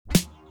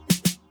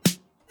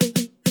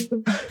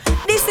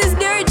This is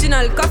the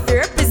original coffee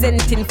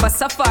representing for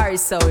Safari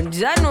Sound.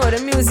 Ya know the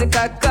music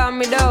I calm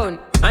me down.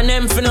 And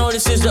them for now,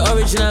 this is the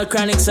original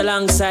Chronics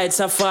alongside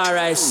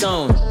Safari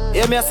Sound.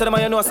 Yeah, me I said,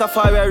 man, you know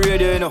Safari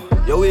Radio, you know.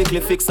 Your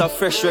weekly fix of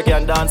fresh reggae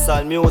and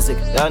dancehall music.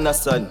 You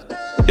understand?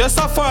 Your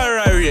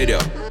Safari Radio.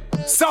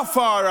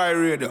 Safari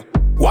Radio.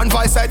 One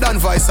voice I done,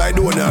 voice I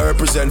do now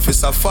represent for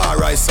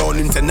Safari Sound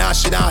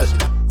International.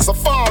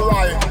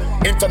 Safari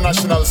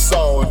International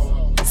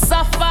Sound.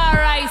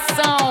 Safari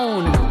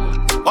Sound.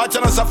 Watch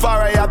on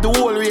Safari, I have the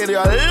whole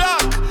radio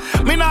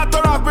lock. Me not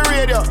turn off the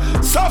radio.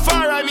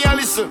 Safari, me a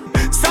listen.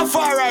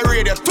 Safari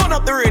Radio, turn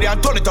up the radio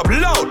and turn it up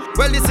loud.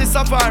 Well, this is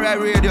Safari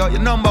Radio,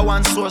 your number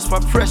one source for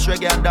fresh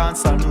reggae and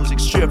dancehall music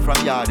straight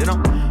from yard, you know.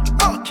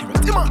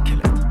 Accurate,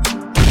 immaculate.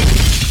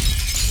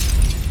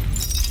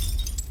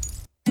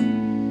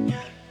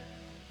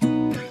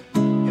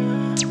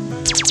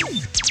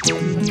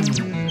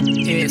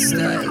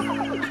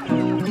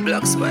 Hairstyle,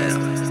 Black Spider.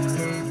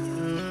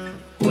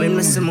 When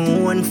me see my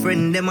one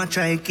friend, them a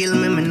try kill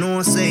me, me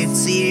know say it's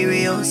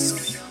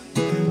serious.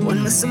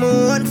 When me see my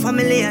one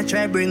family, I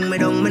try bring me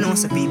down, me know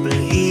say people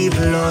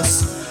evil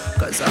us.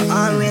 Cause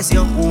I always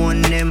you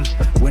own them,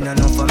 when I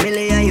know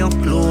family are your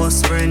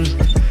close friend.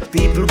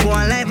 People go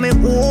on like me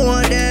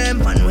owe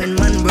them, and when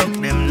man broke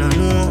them, no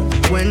know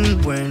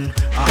when.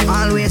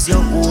 I always you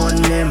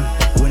own them,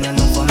 when I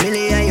know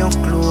family are your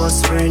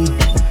close friend.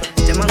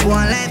 Them a go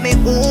on like me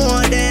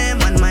owe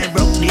them, and my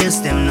broke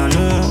days them no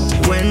know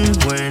when.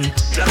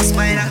 Black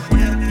Spider,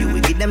 you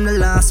will give them the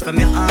last from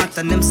your heart,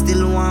 and them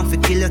still want to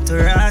kill you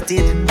to rot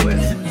it. Well,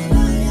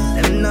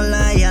 them no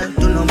loyal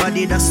to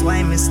nobody, that's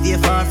why me stay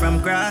far from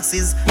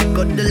grasses.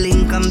 Got the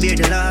link and bear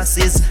the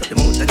losses. The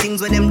amount of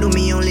things where them do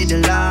me only the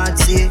Lord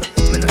see.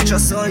 Me not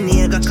trust all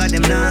nigga cause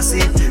them nasty.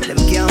 Them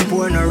can't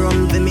pour no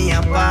rum for me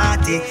a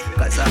party.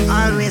 Cause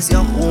I always you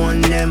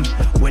own them,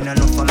 when I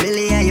know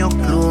family are your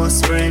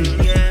close friend.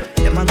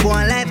 Them a go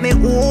on like me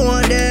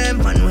owe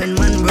them, and when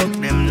man broke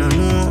them no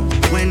know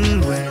when.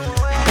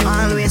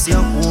 I always you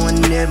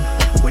own them,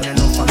 when I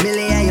know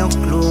family are your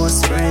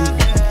close friend.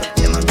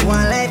 Them a go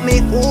on like me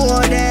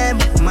owe them,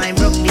 my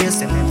broke days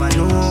them never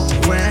know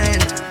when.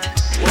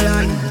 Well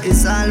on,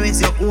 it's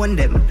always you own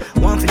them.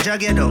 One for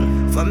drag you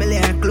down, family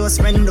and close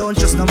friend don't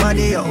trust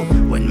nobody yo.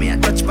 When me a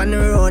touch on the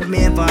road,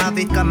 me ever have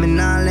it coming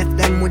and left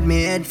them with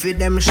me head for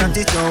them shut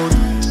it out.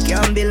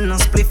 Can't build no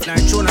spliff nor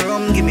tune a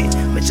rum gimme.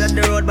 Me chat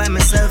the road by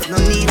myself, no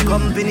need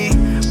company.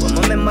 But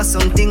I remember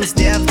some things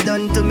they have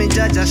done to me,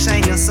 judge a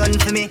shine your sun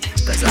for me.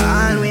 Cause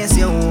I always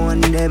you own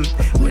them,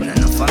 when I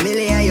know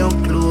family are your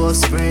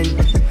close friend.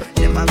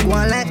 Them a go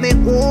on like me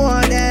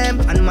owe them,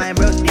 and my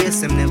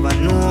birthdays them never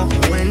know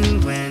when.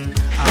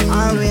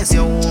 I always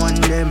you own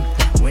them,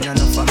 when I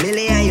know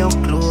family are your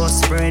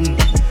close friend.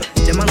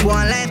 Them a go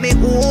on like me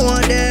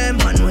owe them,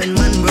 and when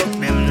man broke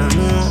them no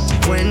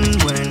know when.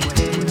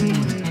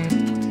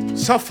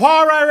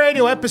 Safari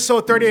Radio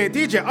episode 38,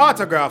 DJ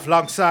Autograph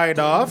alongside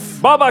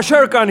of Baba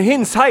Sherkan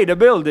inside the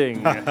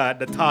building.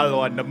 the tall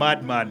one, the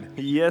madman.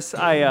 Yes,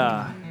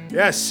 I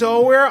Yes,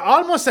 so we're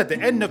almost at the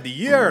end of the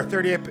year,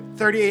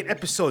 38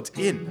 episodes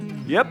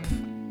in. Yep.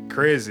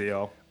 Crazy,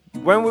 yo.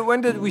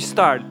 When did we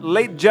start?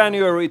 Late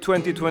January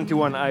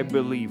 2021, I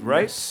believe,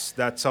 right? Yes,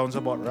 that sounds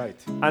about right.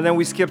 And then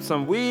we skipped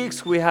some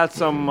weeks. We had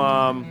some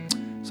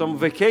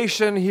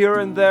vacation here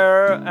and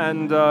there,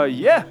 and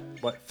yeah.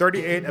 But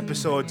 38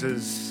 episodes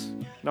is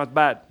not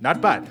bad.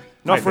 Not bad.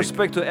 Enough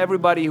respect to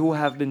everybody who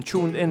have been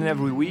tuned in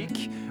every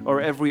week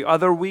or every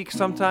other week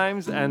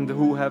sometimes, and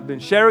who have been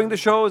sharing the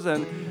shows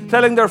and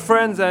telling their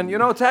friends and, you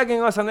know,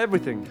 tagging us on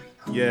everything.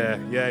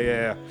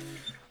 Yeah.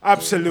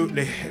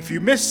 Absolutely. If you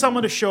missed some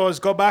of the shows,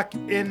 go back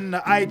in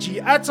IG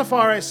at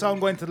Safari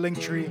Sound, go into the link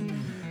tree,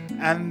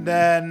 and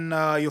then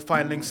you'll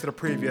find links to the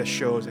previous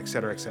shows,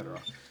 etc., etc.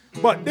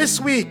 But this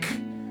week,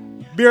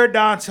 Beer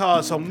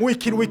Dancehall, some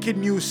wicked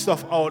new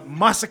stuff out.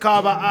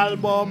 Masakaba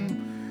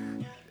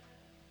album,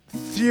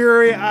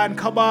 Theory and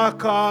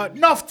Kabaka,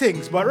 enough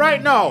things. But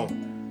right now,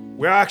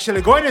 we're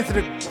actually going into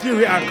the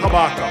Theory and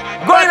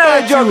Kabaka. Going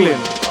out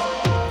juggling.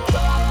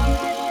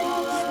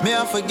 Me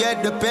I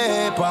forget the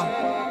paper,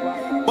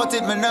 but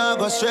it me now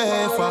go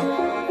straight for.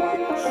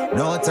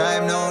 No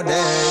time, no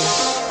day.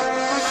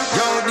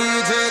 Yo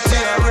DJ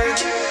Theory,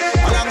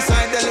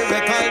 alongside the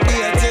lyrical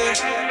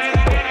deity.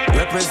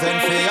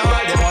 Represent for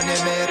all the money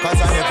makers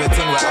and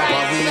everything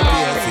wherever we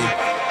pay for.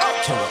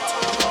 Accurate.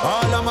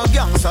 All of my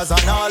gangsters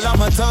and all of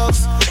my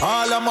thugs,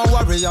 all of my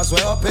warriors, we're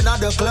up in at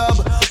the club.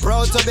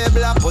 Proud to be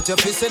black, put your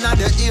fist in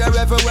the ear.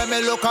 Everywhere me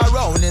look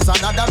around is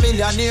another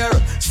millionaire.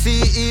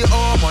 CEO,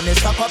 money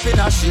stack up in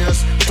a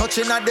shares.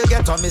 Touching at the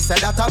ghetto, me said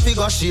that a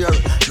figure share.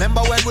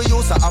 Remember when we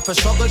used to have to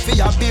struggle for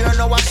your beer?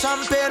 Now a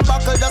champagne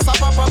buckle just a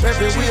pop up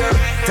everywhere.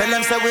 Tell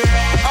them say we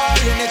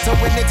all in it to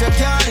win it. You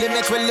can't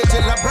limit with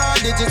little LeBron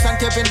digits and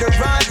Kevin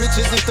Durant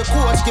riches. If the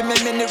coach give me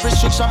many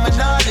restriction, me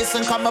not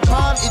listen. Come my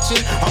palm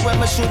itching, and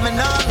when me shoot me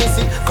not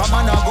missing. Come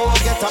on, I go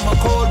get I'm a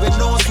cold with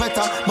no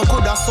sweater. Me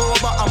coulda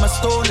sober, I'm a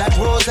stone like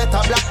Rosetta.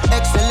 Black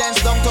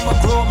excellence down to my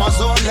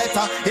chromosome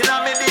letter. You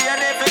know me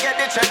DNA, forget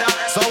the cheddar.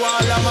 So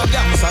all of my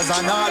gangsters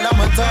and all of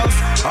my thugs,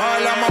 all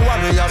of my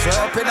warriors were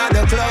up in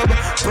the club.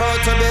 Proud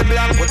to be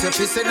black, put your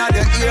fist in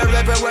the ear.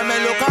 Everywhere me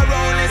look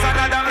around is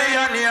another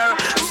millionaire.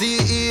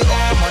 CEO,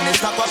 money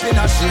stack up in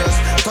a shares.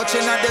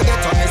 Touching at the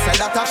ghetto, me say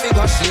that a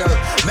figure share.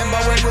 Remember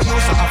when we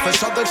used to have to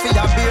struggle for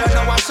your beer?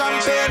 Now a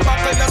champagne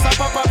bottle just a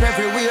pop up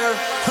everywhere.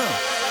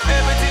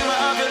 Everything I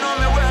have, you know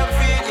me work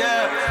feet,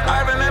 yeah.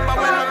 I remember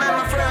when I made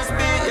my first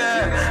beat,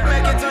 yeah.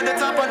 Make it to the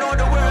top, I know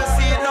the world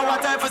see it. Now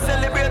what time for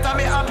celebrate, and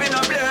me happy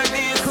no black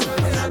knees.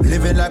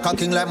 Living like a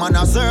king, like man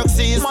a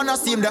Xerxes. Man a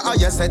steam the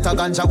highest set of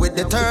ganja with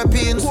the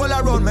terpenes. All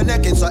around me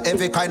neck, it's so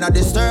every kind of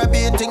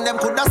disturbing. Think them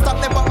coulda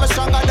stopped me, but me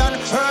stronger than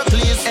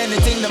Hercules.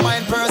 Anything the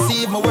mind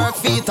perceive, my work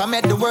feet, I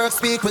made the work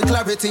speak with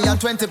clarity. And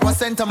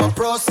 20% of my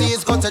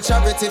proceeds go to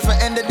charity for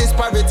end the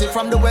disparity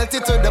from the wealthy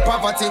to the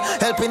poverty.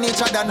 Helping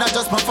each other, not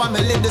just my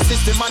family. The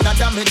system and the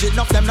damage,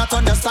 enough them not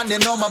understanding.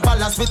 Know my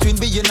balance between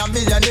being a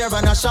millionaire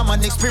and a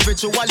shamanic,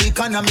 spiritual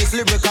economist,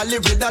 lyrical,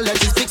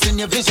 lyricologist, fixing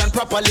your vision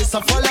properly.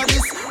 So follow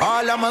this.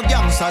 All of my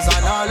gangsters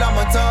and all of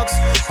my thugs,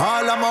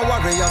 all of my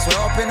warriors were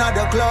up in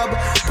the club.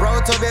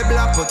 Proud to be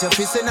black, put your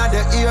fist in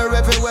the ear.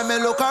 Everywhere me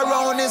look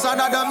around is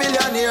another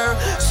millionaire.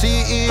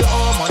 CEO,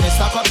 money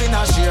stack up in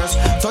a shares.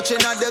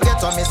 Touching at the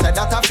ghetto, me said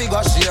that a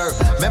figure share.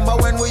 Remember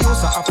when we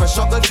used to have to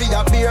struggle for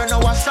your beer? Now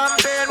a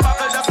champagne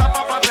bottle just a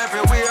pop up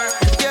everywhere.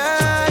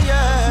 Yeah,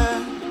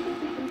 yeah.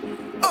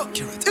 Oh,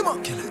 kill it,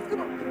 kill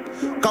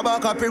it.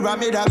 Kabaka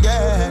pyramid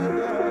again.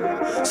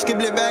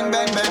 Skibli bang,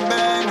 bang, bang,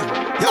 bang.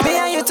 Yeah. Me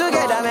and you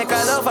together make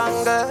a love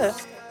anger.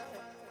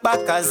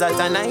 Back as at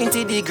a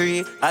 90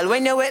 degree. All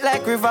when you wet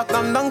like river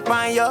come down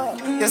pan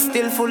you. You're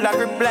still full of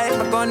grip like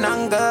my gun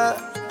anger.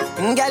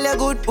 Girl, your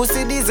good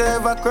pussy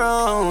deserve a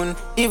crown.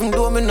 Even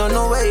though me no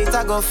know where it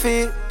a go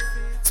fit.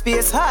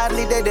 Space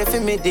hardly dead for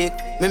me dick.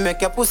 Me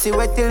make your pussy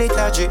wet till it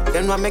a drip.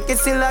 Then I make it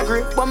still a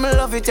grip. But me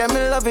love it, yeah,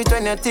 me love it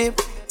when you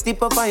tip.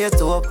 Tip up on your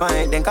toe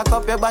pint, then cock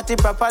up your body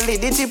properly.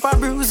 The tip a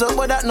bruise up,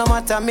 but that no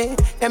matter me.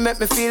 You make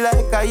me feel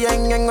like a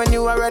young when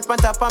you are right on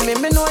top of me.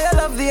 Me know you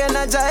love the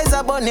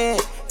Energizer bunny.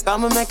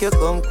 Come and make you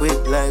come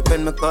quick like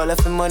when me call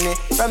for money.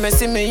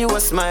 Promise me you a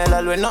smile,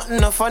 all when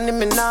nothing no funny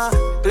me now.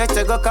 Let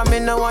you go come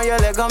in, no want your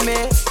leg on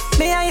me.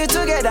 Me and you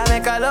together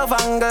make a love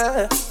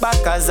angle.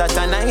 Back as at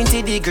a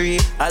 90 degree.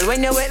 All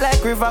when you wet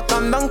like river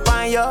come down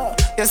pan you.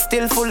 You're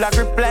still full of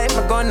grip like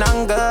my gun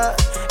anger.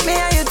 Me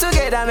and you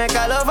together make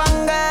a love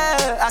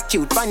angle. A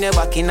cute pan your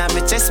back in and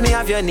me chest me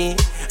have your knee.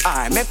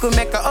 I make we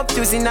make a up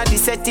to in a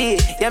settee.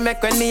 You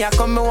make when me a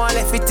come me want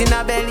left it in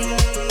a belly.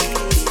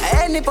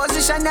 Any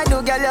position you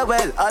do, girl, you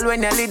well. All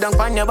when you lay down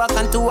on your back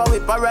and two are we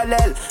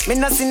parallel. Me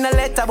not seen a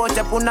letter but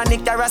you put on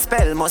nick a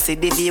spell. Must see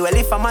the view, well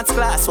if I'm at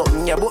class,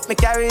 open your book, me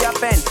carry a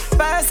pen.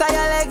 First I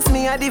your legs,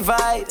 me a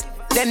divide.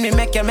 Then me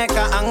make you make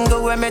a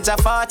angle where measure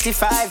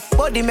 45.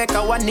 Body make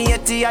a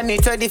 180 and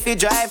it 30 fi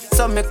drive.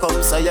 So me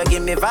come, so you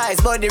give me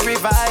vibes, body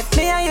revive.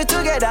 Me and you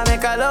together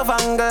make a love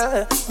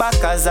angle.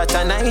 Back as at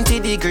a 90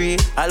 degree.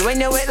 All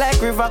when you wet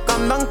like river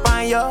come down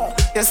pan you.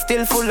 You're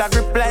still full of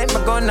grip like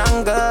my gun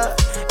anger.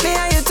 Me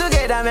and you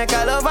together make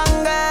a love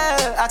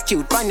angle. A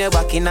cute pan your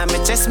back in and me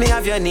chest me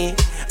have your knee.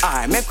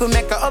 I make we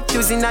make a up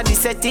using a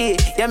settee.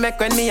 You make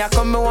when me a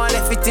come me want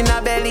left it in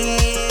a belly.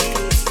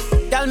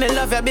 Tell me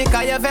love you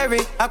because you're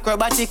very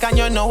acrobatic and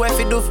you know what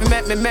you do fi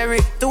make me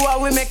merry. To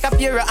how we make up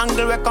your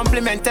angle we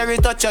complimentary.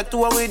 Touch your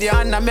toe with your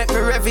hand and make me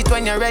rev it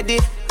when you're ready.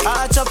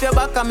 Arch up your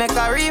back and make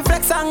a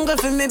reflex angle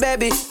for me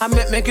baby. And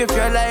make me grip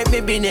your like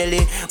me be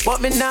Nelly.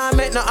 But me nah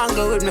make no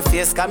angle with me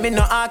face. Cause me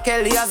no R.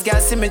 Kelly as girl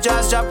see me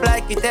just drop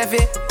like it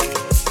heavy.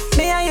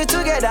 Me and you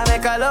together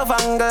make a love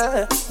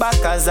angle.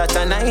 Back as at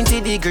a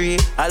 90 degree.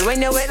 All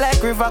when you wet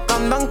like river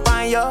come down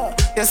pan you.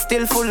 You're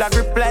still full of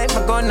grip like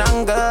my gun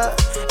anger.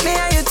 Me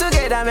and you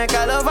together make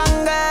a love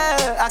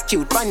angle. A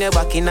cute pan your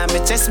back in and me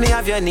chest me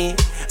have your knee.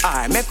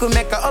 I make we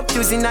make a up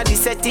using a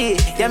settee.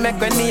 You make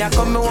when me a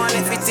come me want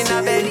it fit in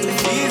a belly.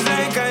 Feels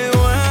like I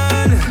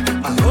won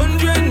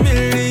 100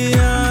 million.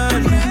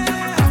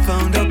 I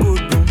found a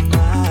good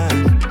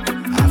woman.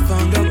 I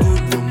found a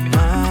good woman.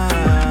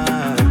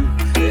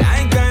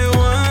 Like I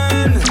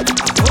won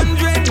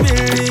 100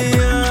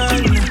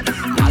 million.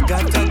 I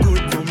got a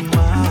good woman.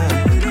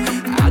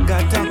 I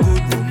got a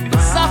good woman.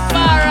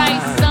 Safari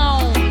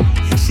Sound.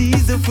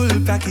 She's the full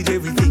package,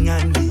 everything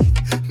I need.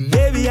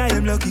 Maybe I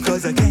am lucky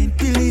cause I can't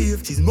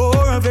believe she's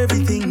more of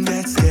everything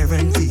that's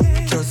guaranteed.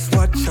 Just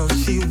watch how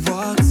she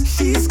walks.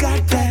 She's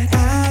got that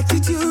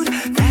attitude,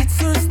 that's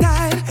her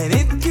style, and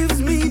it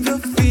gives me the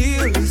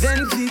feels.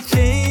 Then she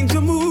changed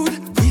her mood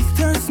with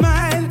her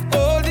smile.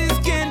 All this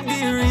can't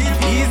be real.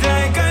 Feels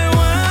like I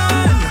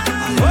won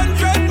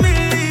 100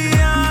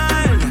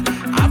 million.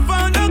 I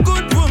found a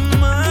good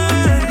woman.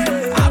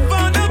 I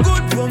found a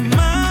good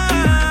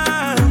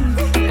woman.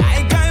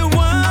 Like I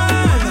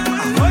won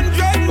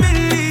 100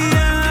 million.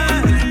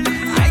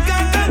 I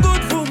got a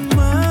good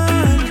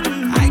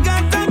woman. I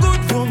got a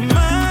good woman.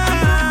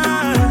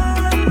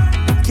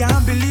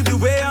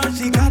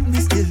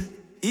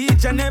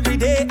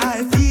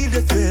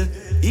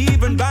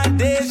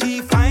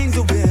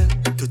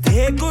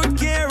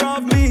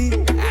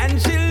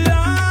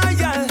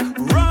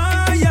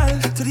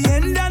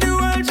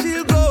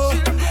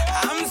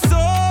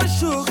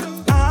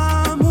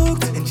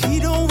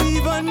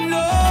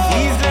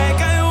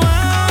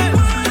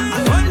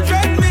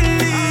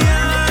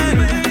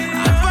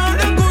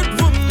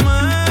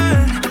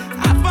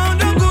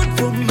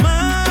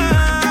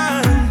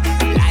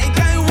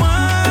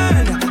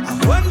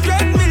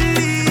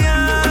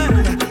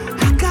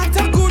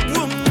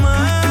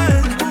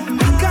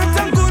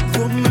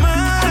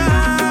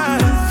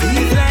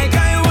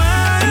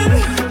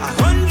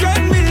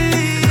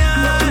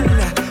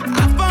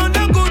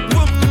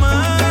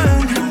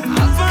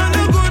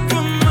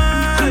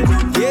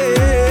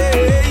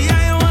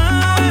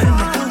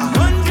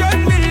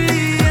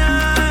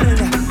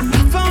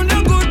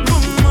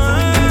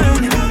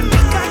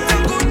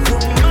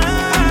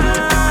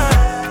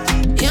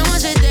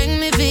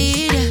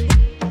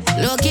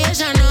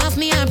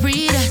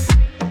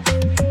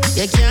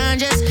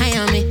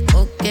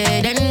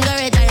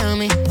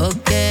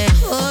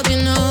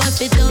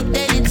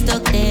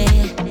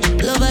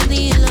 Lovers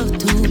need love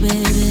too,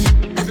 baby.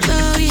 After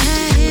all we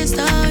had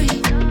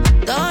history,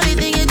 the only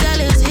thing you tell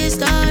is his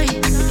story.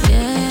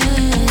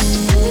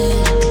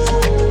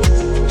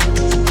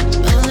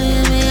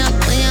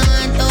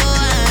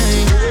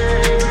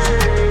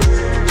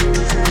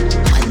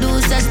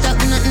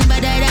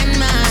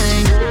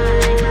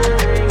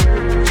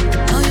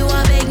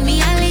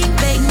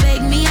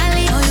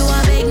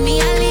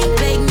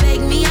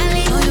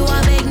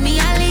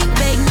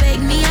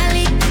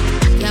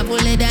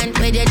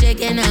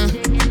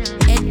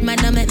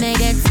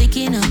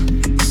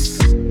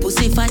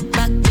 Pussy fat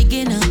back big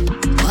enough.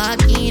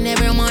 Walk in,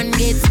 everyone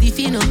gets stiff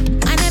enough.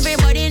 And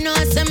everybody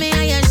knows me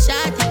I am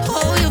shot.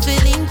 How you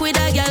feeling with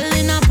a girl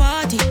in a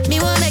party? Me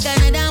will make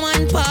another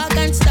one park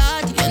and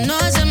start. You know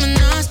I'm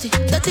nasty,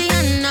 dirty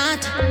and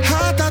naughty.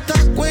 Heart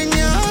attack when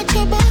you hurt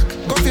your back.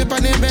 Coffee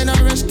pan the bed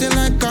and resting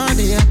like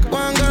cardiac.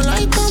 One girl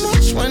like how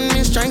much when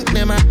me strength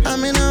them.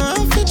 I'm in a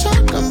half a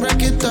chat, come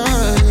break it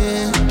all,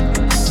 yeah.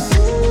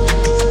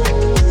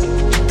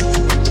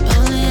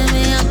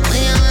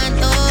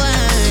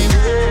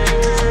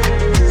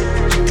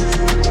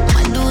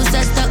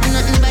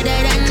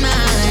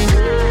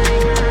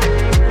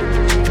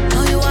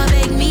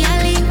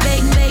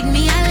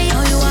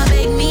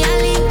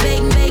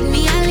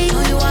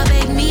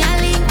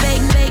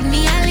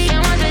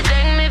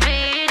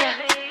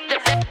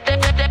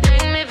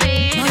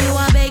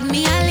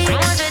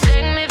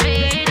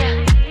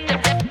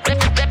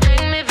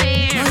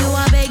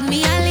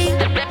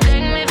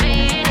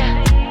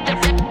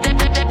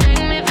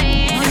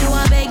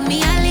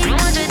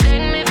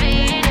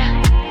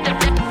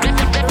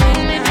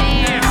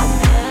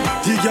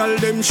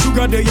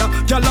 Sugar there,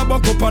 gyal a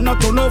buck up and a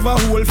turn over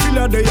whole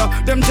filler there.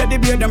 Them teddy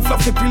bear, them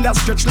fluffy pillar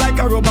stretch like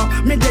a rubber.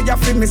 Me there ya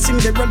fi me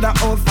Cinderella,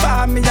 how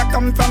far me ya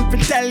come from fi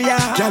tell ya.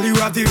 Gyal you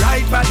have the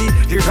right body,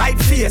 the right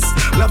face.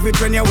 Love it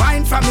when you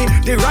whine for me,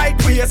 the right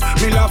ways.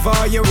 Me love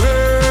how you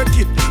work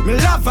it, me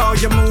love how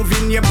you move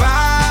in your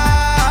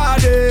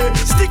body.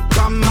 Stick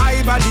on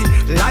my body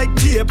like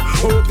tape,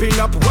 open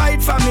up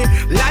wide for me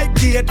like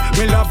gate.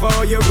 Me love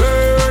how you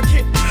work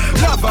it,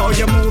 love how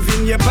you move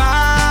in your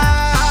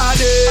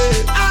body.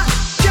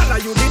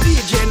 You the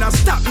DJ, now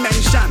stop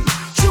mention.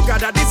 Sugar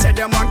daddy said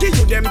them want give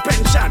you them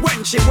pension.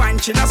 When she whine,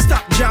 she not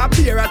stop job,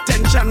 pay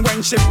attention.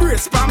 When she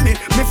brace for me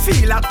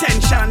feel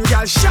attention.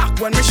 Girl shock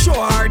when me show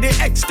her the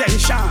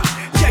extension.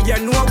 Yeah,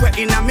 you know we're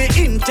in a me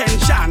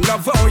intention.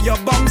 Love how you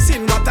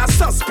bouncing, what a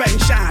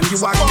suspension.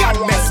 You are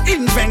God-best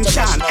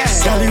invention.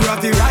 Girl, you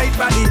have the right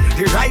body,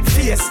 the right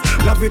face.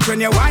 Love it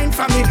when you whine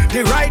for me,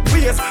 the right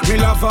ways. Me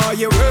love how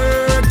you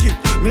work it,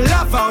 me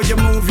love how you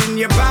move in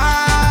your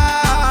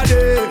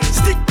body.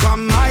 Stick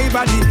on my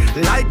body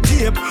like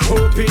tape,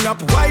 open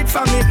up wide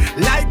for me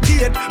like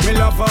gate. Me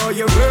love how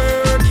you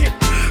work it,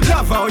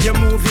 love how you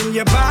move in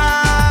your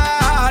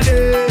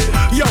body.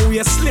 Yo,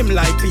 you slim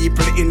like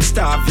people in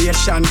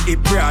starvation.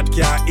 It broad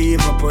can't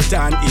even put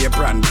on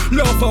apron.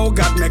 Love how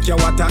God make you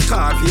what a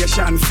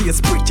carvation.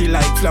 Face pretty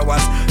like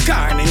flowers,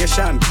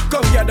 carnation.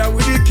 Come together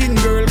with the king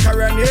girl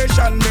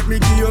coronation. Make me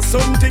give you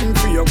something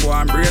for your go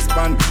and brace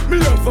pan. Me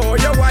love how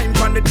you wine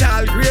from the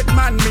tall great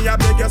man. Me I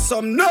beg you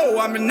some, no,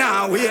 I'm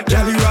now wait.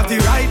 Girl, you have the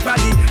right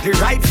body, the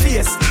right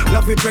face.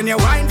 Love it when you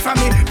wine for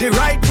me, the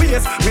right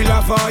ways. Me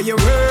love how you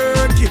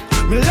work it,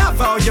 me love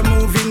how you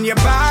move in your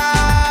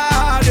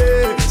body.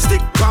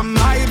 Stick on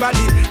my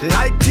body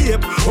like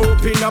tape,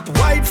 open up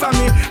wide for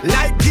me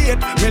like gate.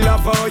 Me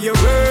love how you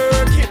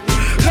work it,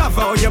 love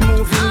how you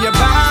move in your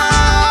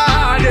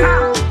body.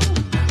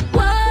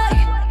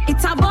 Why?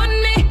 It's a bun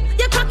me,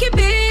 you cocky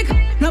big.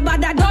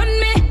 Nobody done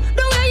me.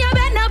 The way you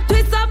bend up,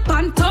 twist up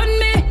and turn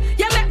me.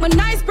 You make my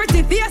nice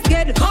pretty face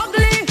get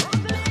ugly.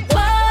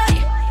 Why?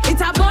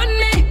 It's a bun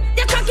me,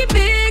 you cocky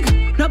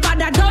big.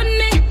 Nobody done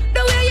me.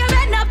 The way you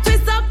bend up,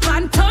 twist up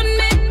and turn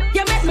me.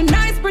 You make my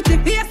nice pretty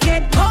face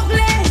get ugly.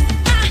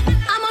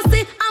 I must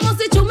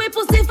see you me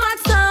pussy fat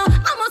so.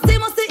 I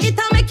must see it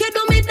and make you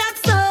do me that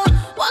so.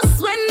 What's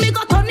when me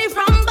got on it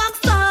from back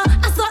so.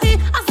 I saw it.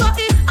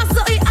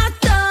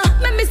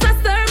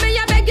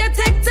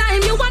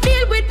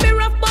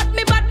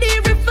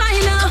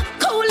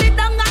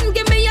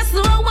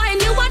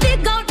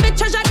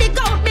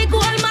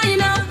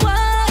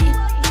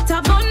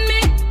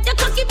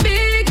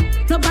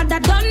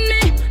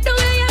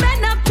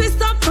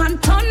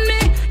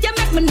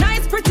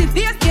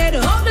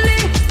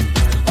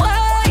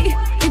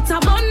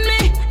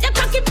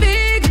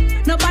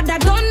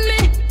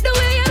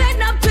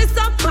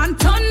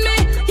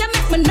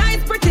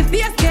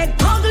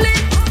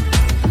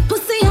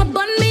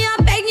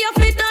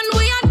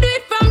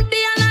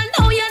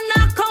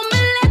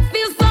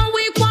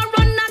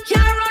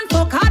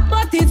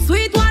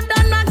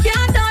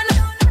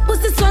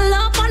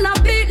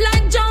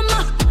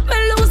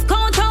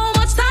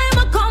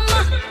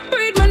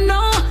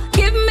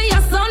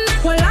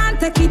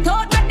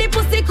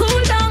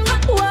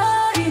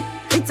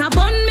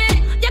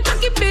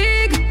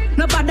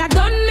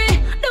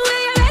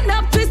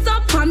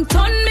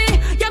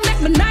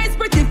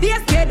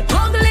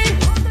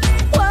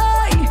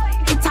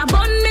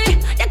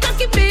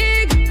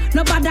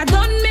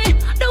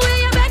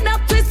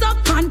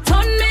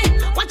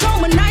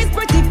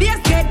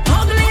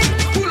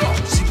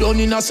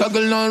 in a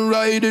struggle and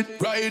ride it.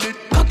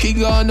 Cocky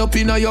gone up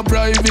in a your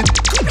private.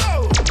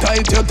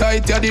 Tight, you're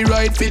the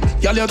right fit.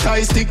 Y'all your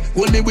tie stick,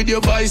 hold me with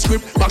your vice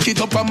grip. Back it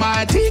up on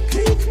my tick.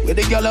 With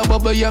the girl a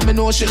bubble, yeah, me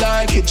know she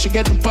like it. She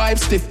get the pipe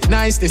stiff,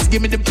 niceness,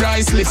 give me the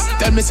price list.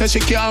 Tell me say she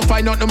can't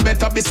find nothing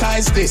better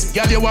besides this.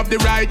 Y'all you have the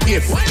right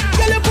gift.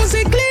 Girl your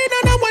pussy clean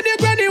and I want your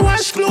granny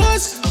wash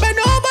clothes. Bend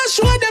over,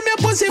 show them your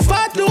pussy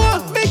fat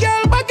though. Big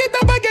girl, back it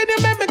up again, you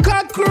make me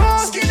cock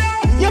crow.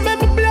 You make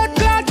me blood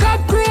clot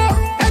cock crow.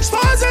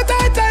 Expose it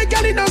tight,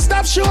 girl, it don't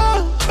stop show.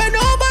 Bend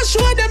over,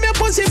 show them your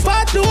pussy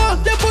fat though.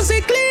 The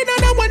pussy cleaner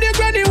than when your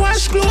granny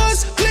wash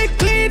clothes. Click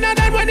cleaner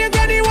than when your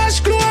granny wash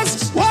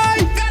clothes. Why?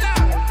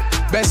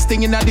 Best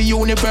thing in the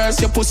universe,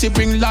 your pussy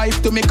bring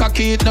life to me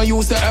cocky, it no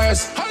use the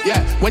earth.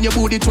 Yeah, when your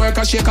booty twerk,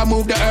 I shake, I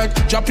move the earth.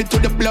 Drop it to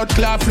the blood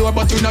clot floor,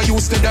 but you no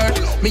use the dirt.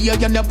 Me here,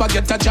 you never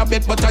get a job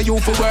it, but I you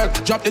for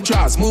work. Drop the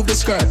drawers, move the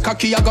skirt,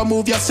 cocky, I go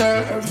move your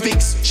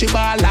cervix. She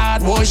ball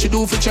hard, what she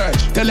do for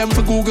church? Tell them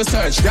for Google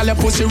search, girl your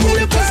pussy rule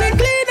the pussy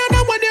cleaner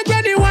than when your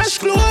granny wash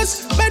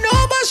clothes. Bend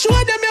over, show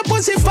them your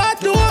pussy fat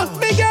though.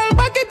 Big girl,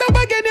 back it up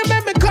again, you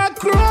make me cock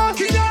crow.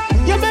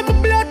 You make me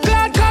blood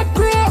clot cock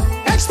crow.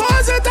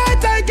 Expose it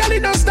tight, girl, it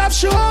don't stop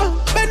show.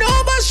 Bend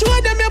over,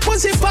 show them your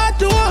pussy fat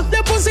though.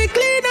 The pussy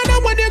cleaner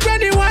than when your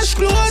granny wash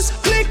clothes.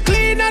 Click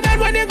cleaner than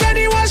when your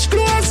granny wash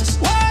clothes.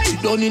 Why?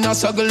 Sit down in a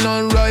struggle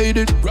and ride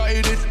it.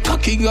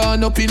 Cocky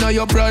gone up in a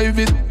your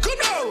private.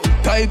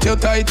 Tight, you're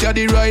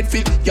the right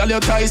fit. Y'all your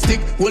tie stick,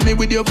 hold me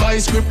with your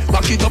vice grip.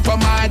 Back it up on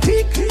my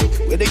tick.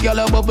 With the girl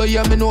a bubble,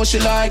 yeah, me know she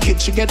like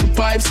it. She get the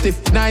pipe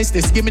stiff,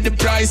 niceness, give me the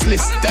price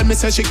list. Tell me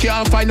say she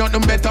can't find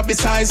nothing better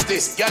besides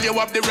this. Y'all you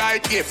have the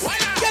right gift.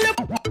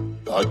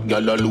 That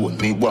girl alone,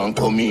 me want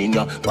come in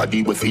ya.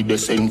 Body we feed the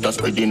center,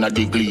 spreading at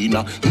the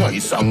cleaner.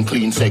 Nice and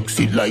clean,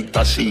 sexy like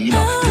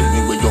Tashina. Tell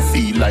me where you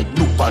feel like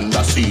Blue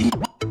Panda scene.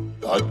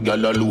 That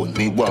girl alone,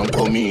 me want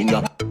come in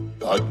ya.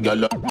 That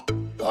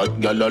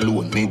girl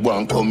alone, me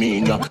want come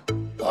in ya.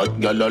 That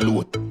girl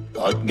alone,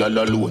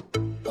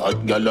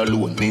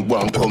 me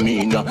want come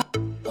in ya.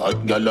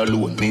 That girl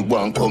alone, me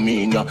want come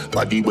in ya.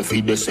 Body we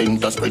feed the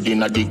center,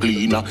 spreading at the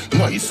cleaner.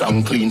 Nice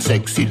and clean,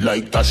 sexy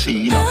like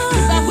Tashina.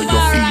 Tell me where you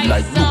feel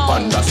like Blue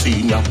Panda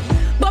scene ya.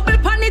 Bubble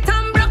pan it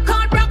and broke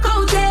out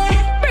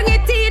there. Bring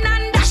it in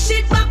and dash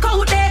it back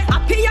out there.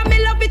 Happy and me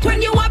love it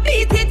when you a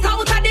beat it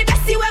out. And the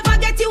best you ever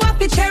get, you have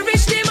to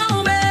cherish the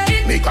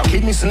moment. Make a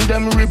kid missing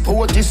them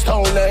report this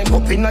stolen.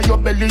 Up in your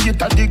belly,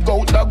 it a dig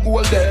out the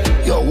gold there.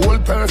 Your whole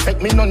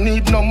perfect, me no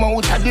need no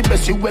mouth. And the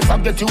best you ever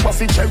get, you have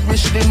to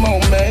cherish the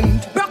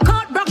moment. Broke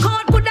out,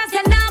 good as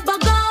you never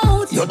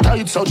go. You're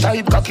tight, so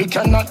tight, cocky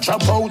cannot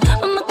drop out.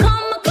 I'ma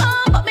come,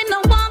 but me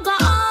no want go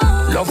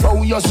out. Love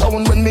how you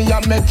sound when me a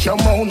make you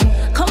moan.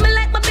 Coming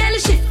like my belly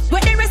shit,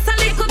 where the rest a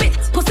little bit.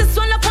 Pussy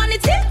swell up on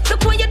it,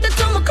 look when you do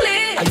to me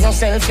clean. And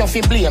yourself you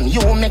feel blame,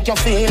 you make you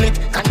feel it.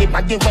 Can the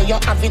body where you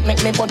have it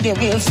make me body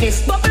real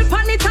stiff. Bubble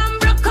pan it and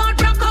broke out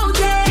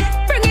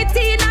there. Bring it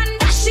in and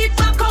dash it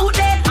back out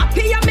there.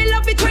 Happy and me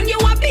love it when you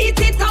a beat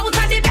it out.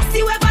 And the best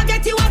you ever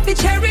get, you have to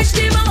cherish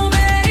the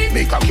moment.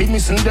 Make a kid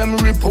missing them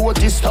report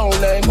this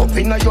stolen. Up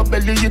in your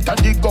belly, it a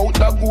dig out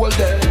the gold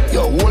there.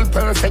 Your whole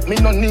perfect, me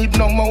no need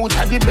no mouth.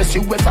 And the best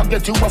you ever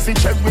get, you have to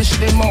cherish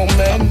the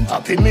moment.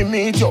 Happy me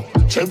meet you,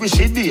 cherish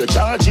the day.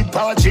 Charge it,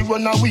 party,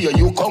 run away,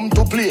 you come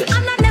to play. And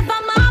I never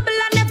marble,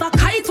 I never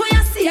kite when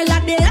you see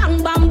like the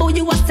long bamboo,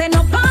 you a send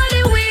up all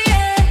the way.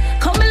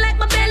 Coming like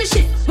my belly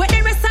shit, where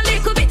the rest a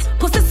little bit.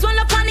 Pussy swell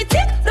up on it,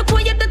 look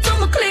when you do to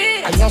me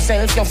clean. And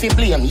yourself you feel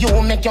blame,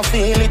 you make you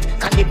feel it.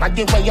 Can the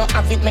body where you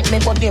have it make me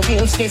body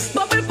real stiff.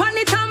 Bubble pan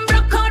it and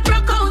broke out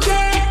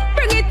there.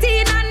 Bring it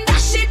in and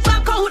dash it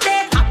back out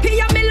there. Happy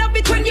and me love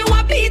it when you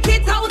a beat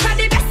it out. And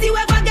the best you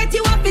ever get,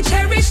 you have to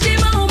cherish the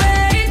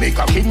moment. Make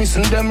a kid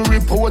missing them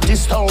report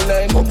this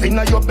stolen. Up in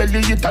your belly,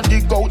 it a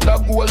dig out the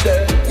gold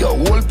there. Your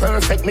whole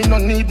perfect, me no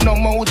need no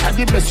mouth. And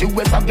the best you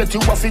ever get, you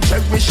have to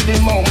cherish the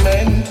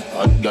moment.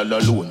 That girl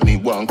alone, me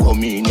want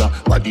come in ya.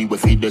 Body we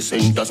feed the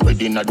center,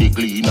 spreading at the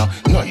cleaner.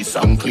 Nice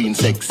and clean,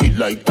 sexy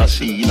like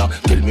Tashina.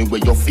 Tell me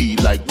where you feel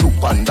like Blue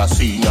Panda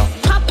scene ya.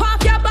 Pop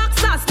off your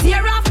boxers,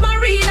 tear off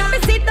Marina. Me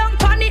sit down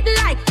on it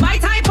like my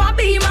type of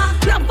beamer.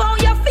 Love how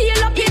you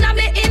feel up in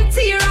me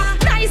interior.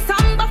 Nice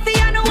and buffy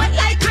and wet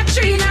like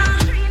Katrina.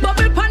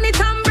 Bubble pan it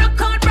and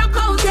broke out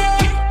there.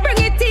 Bring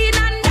it in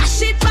and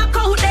dash it back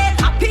out there.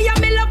 Happy and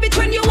me love it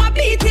when you a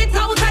beat it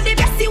out. And the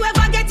best you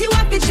ever get, you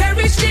have to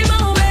cherish the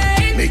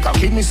moment. Make a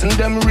kid missing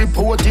them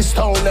report this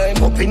stolen.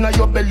 Up in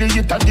your belly,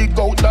 it a dig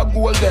out the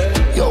gold there.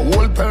 Your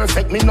whole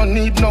perfect, me no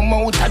need no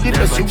mouth. And the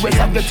best you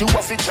ever get, you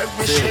have to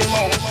cherish the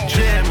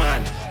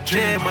moment.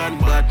 J-man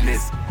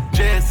badness.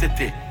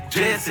 J-City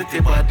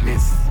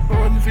badness.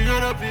 Run for your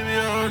happy, me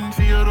run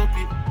for your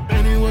happy.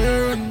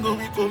 Anywhere run go,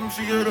 we come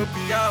for your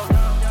happy.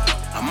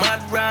 I'm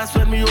mad brass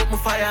when me open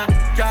fire.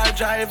 Car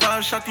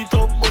driver, shut it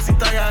up, bust it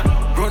tire.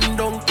 Run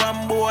down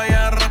pan boy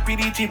and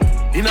rapidity.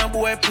 In a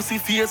boy pussy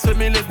face when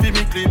me left me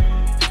clip.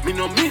 Me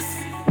no miss,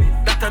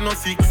 that a no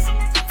six.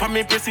 For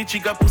me press it,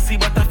 chica pussy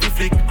but a fi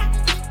flick.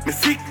 Me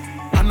sick,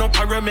 I no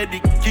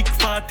paramedic. Kick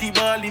 40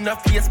 ball in a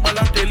face,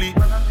 Balotelli.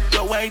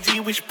 Your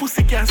YG wish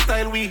pussy can't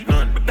style we.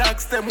 None. But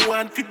dogs them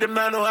want fit them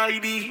now no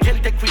ID. Girl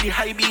take with the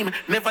high beam,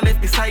 never left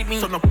beside me.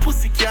 So no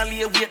pussy can't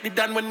lay wait the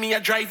done when me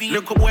a drive in.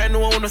 Look up boy,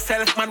 no own no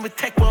self man with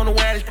tech on the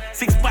wealth.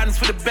 6 bands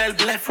for the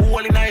belt, left hole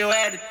in your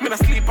head. Me no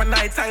sleep at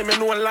night time, me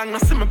no long no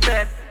see my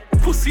bed.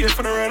 Pussy if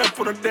I don't run up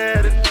on the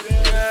dead.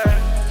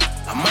 Yeah.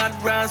 I'm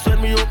mad brass when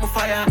me open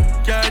fire.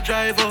 Car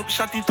drive up,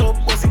 shot it up,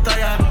 bust it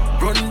tire.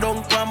 Run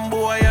down pan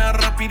boy and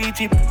rapid it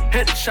chip.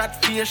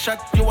 Headshot, fear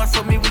shot, you are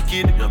so me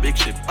wicked. Your big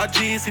ship. A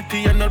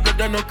G-City and no blood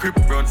and no crip.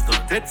 Brownstone.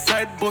 Head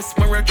side bus,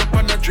 my right up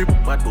on a drip.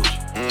 Bad bush.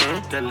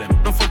 Tell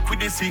them, no fuck with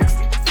the 6.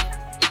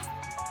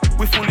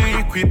 We fully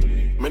equipped.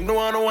 Me no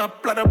wanna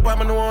plot up,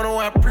 me no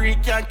wanna pre.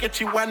 Can't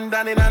catch you one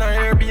down in an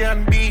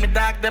Airbnb. Me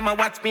dog them a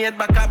watch me head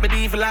back up, but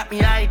evil at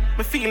me eye.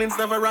 My feelings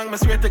never wrong, me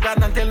swear to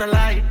God and tell no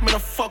lie. Me no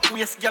fuck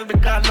with girl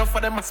because enough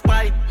of them a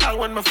spy. All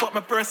when me fuck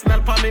my personal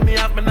pa me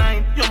have my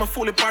 9. Yo me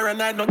fully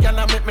paranoid, no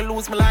girl make me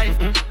lose my life.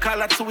 Call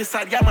that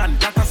suicide, yeah man,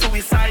 that a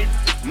suicide.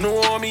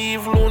 No me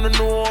evil,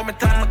 no me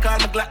time. I call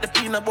me Glock the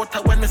peanut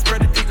butter when me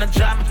spread it in the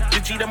jam.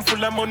 The G them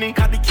full of money,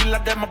 cause the killer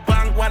them a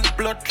bang. One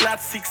blood clot,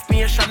 6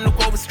 nation,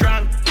 look how we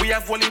strong. We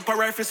have one for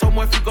rifle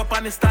somewhere if we go up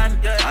on the stand.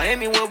 And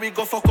anywhere we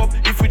go fuck up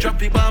if we drop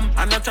the bomb.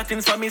 I'm not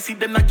chatting for me, see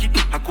them knock it.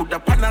 I could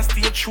have pan a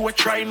stage show,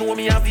 try know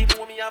me have it.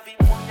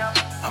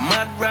 I'm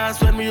mad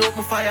brass when me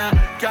open fire.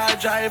 Car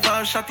drive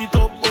and shot it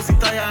up, bust it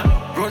tire.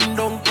 Run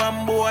down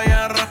pan boy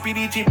and rapid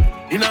it.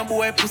 In a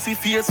boy pussy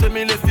face when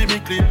me left me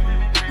clip.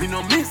 Me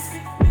no miss,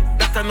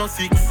 that a no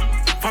 6.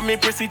 For me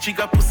press it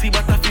chica pussy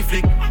but a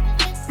flick.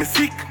 Me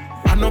sick,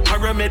 I no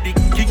paramedic.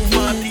 Kick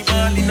 40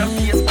 ball in a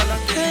face,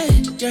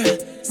 hey girl,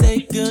 say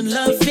good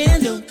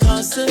loving, don't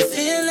cost a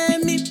feel.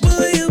 Let me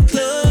pull you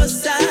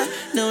closer.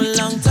 No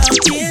long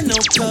talking, no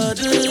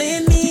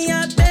cuddling me.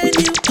 I bend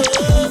you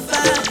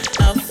over.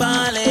 I'm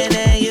falling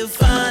and you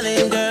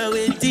falling, girl,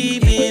 with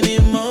deep in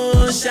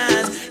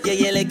emotions. Yeah,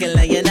 you're looking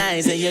like you're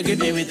nice and you grip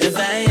me with the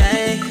fire.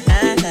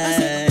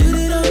 Put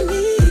it on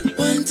me,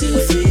 1, 2,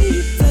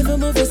 3. Fly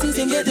from overseas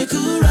and get the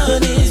cool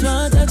runnings.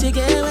 One touch you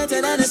get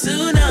wetter than a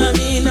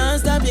tsunami.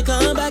 Non-stop you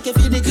come back if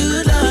you the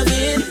good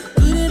loving.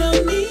 Put it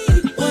on me,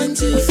 1,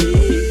 2,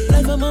 3.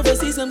 Fly from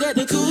overseas and get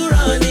the cool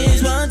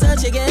runnings. One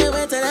touch you get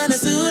wetter than a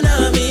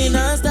tsunami.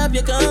 Non-stop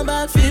you come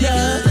back for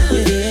that.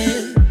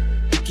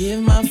 Yeah.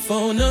 Give my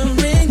phone a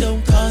ring,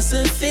 don't cost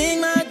a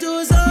thing. My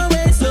door's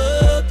always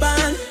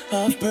open.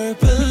 Off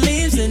purple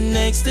leaves and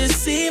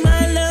ecstasy.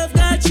 My love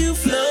got you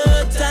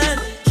floating.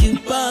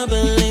 Keep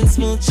bubbling,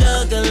 smooth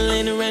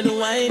juggling. Red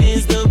wine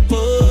is the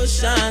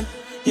potion.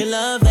 Your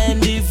love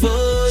and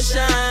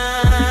devotion.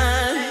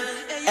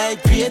 Hey,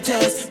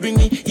 creators, bring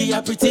me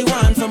your pretty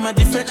one from a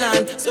different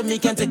land. So me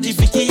can take the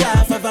Vicky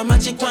off of a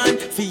magic wand.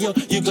 For you,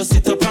 you go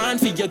sit up on.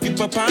 For your grip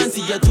up on.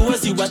 See your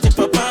toes, you a tip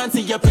up on.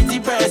 See your pretty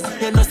breast.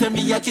 You know send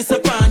me a kiss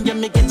up on. You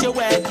make it your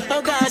wet.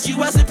 Oh gosh,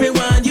 you a slippery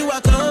one. You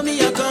a come, me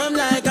a come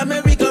like a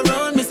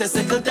merry-go-round. Me say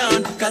settle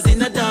down, cause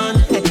in a dawn.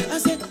 Hey, I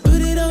said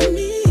put it on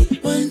me,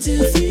 1, 2,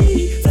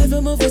 3. Fly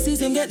from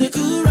overseas and get the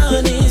cool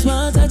runnings.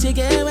 One touch you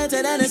get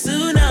wetter than a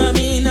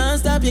tsunami.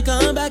 Non-stop you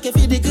come back if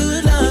you the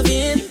good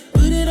loving.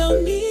 Put it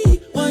on me,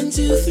 1,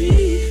 2,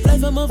 3. Fly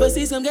from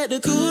overseas and get the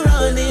cool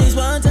runnings.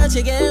 One touch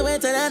you get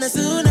wetter than a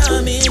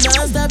tsunami.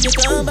 Non-stop you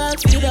come back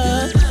for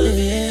that.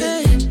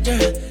 Yeah. Hey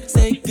girl,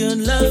 say good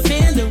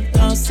loving, don't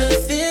cost a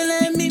feel.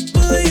 Let me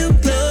pull you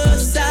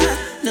closer.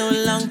 No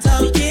long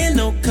talking,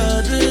 no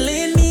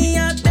cuddling me.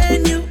 I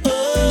bend you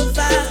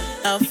over.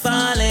 I'm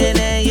falling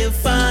and you're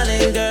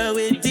falling, girl,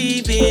 with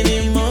deep in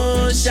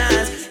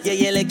emotions. Yeah,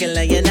 you're looking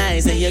like you're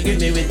nice and you grip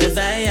me with the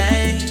fire.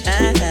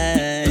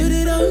 Put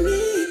it on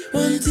me,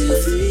 1, 2,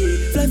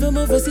 3. Fly from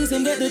overseas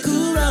and get the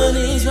cool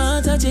runnings.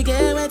 One touch you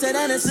get wetter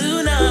than a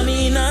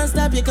tsunami.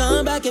 Non-stop you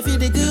come back if you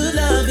the good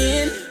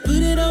loving.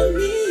 Put it on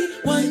me,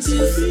 1, 2,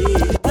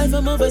 3. Fly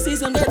from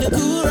overseas and get the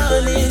cool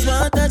runnings.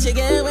 One touch you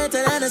get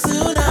wetter than a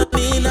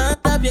tsunami.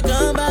 Non-stop you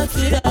come back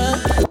for that.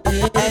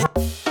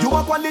 You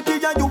are quality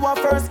and you are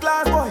first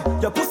class, boy.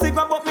 Your pussy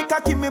grab up me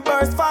cocky, me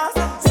burst fast.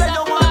 Say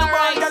you want the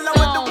ball, girl, I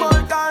want the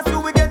ball dance. You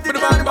will get it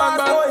on fast,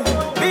 boy.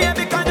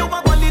 Baby, can you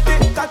want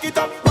quality? Cock it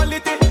up,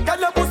 quality. Girl,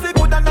 your pussy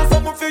good and that's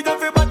something for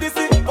everybody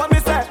see. What me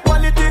say?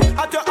 Quality,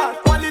 at your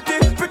heart, quality.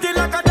 Pretty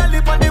like a dolly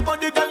on the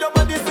body, girl, your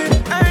body see.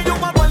 Hey, you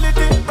want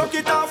quality? Rock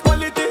it off,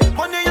 quality.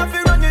 Money you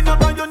feel running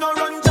up and you no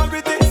run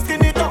charity.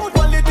 Skin it out,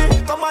 quality.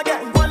 Come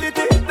again,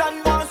 quality.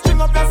 Dan one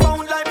string up your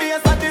sound like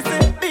bass at this.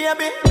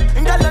 Baby,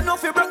 girl, you know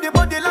fi break the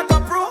body like a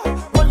pro.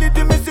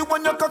 Quality me see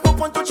when you cock up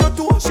and touch your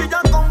toe. She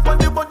a come on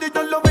the body,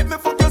 you love it, me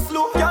fuck you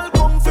slow. Girl,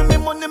 come for me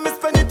money, me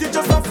spend it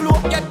just a flow.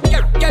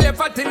 Girl, you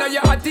fat inna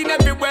your hot in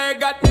everywhere.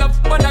 Got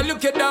enough man, I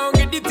look you down,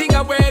 get the thing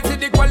away. See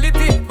the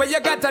quality, but you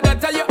got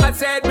that you I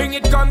said. Bring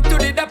it come to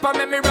the dapper,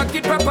 make me rock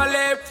it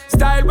properly.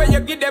 Style where you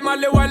give them all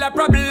the while a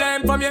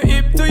problem. From your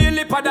hip to your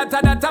lip,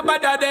 that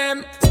bother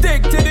them.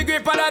 Stick to the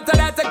grip,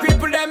 that a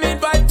cripple them.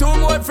 Invite 2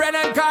 more friends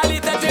and call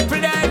it a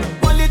triple them.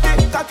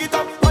 Quality, cock it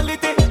up,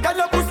 quality. Girl,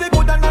 your pussy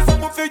good and that's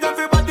something for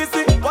everybody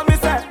see. What me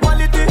say?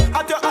 Quality,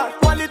 at your heart,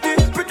 quality.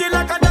 Pretty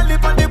like a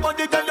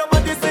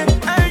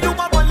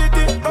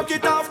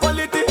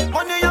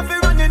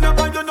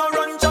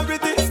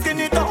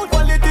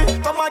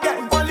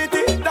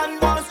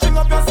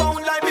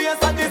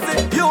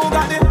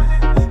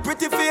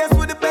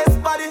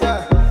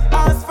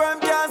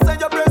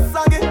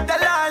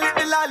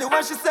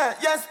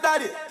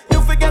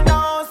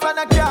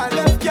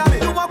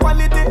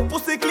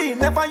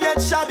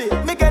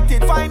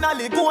get it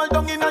finally. Gold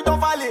down in your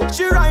valley.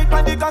 She ride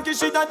on the cocky,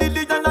 she da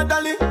dilly and a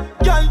dolly.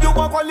 Girl, you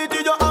want quality,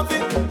 you have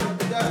it.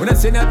 When I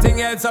see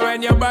nothing else, so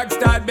when your back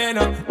start bend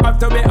up,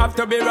 have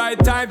to be right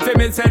time for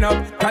me send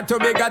up. Got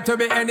to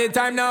be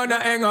anytime now, no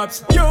hang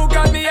ups. You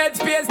got me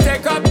headspace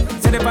take up.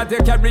 Say the party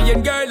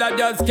carrying girl, I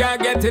just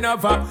can't get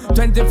enough of.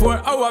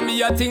 24 hour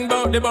me a think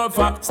about the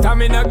buffer.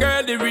 Stamina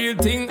girl, the real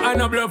thing, I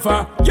no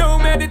bluffer. You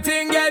made the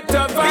thing get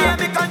tougher.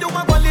 Baby, can you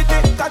want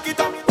quality? Cock it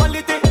up,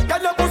 quality.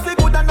 Can your pussy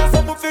good and not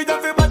something for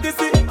everybody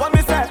see? What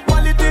me say?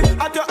 Quality,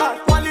 at your heart,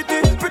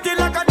 quality. Pretty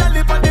like a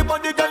dolly for the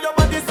body, girl, your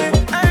body see.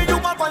 Hey, you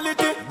want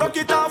quality? Rock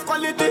it off,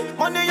 quality.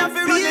 Money you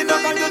feel running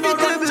up and you know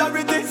run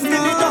charity. Spin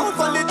it off,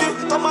 quality.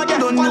 Come again,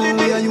 don't know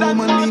where you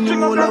woman mean, you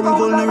know that we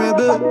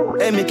vulnerable.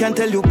 Hey, me can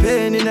tell you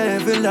pain in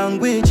every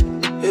language.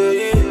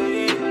 Yeah.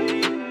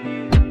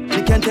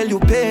 Me can tell you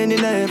pain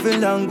in every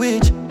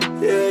language.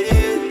 Yeah.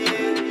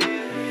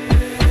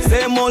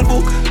 Same old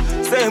book,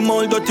 same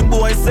old dirty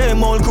boy,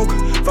 same old crook.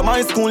 From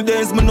high school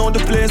days, me know the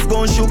place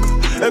gone shook.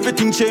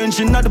 Everything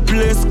changing at the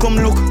place, come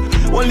look.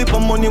 One lip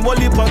of money, one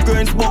lip of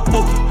grains, book.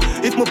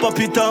 If me pop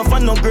it off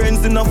and no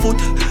grains in a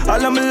foot.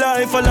 All of my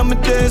life, all of my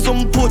days,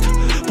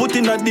 put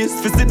in a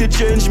this, fi see the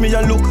change me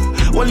a look.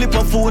 One lip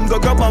of food, go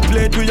grab a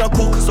plate we a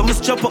cook. So me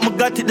strap up, me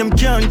got it, them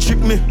can't trick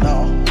me.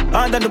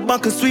 Hard at the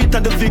back of sweet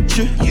and the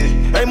victory.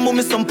 Hey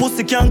mommy, some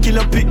pussy can't kill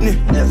a picnic.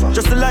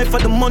 Just the life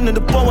of the money,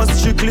 the power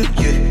strictly.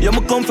 Yeah,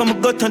 me come from a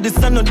gut and this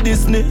and not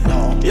Disney.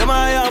 Yeah,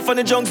 my eye off on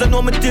the junks, I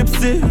know me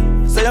tipsy.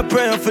 Say a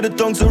prayer for the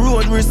tongues, the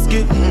road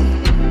risky.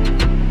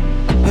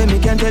 Hey, me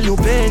can tell you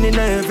pain in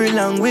every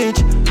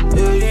language.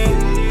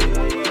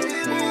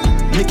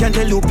 Me can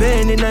tell you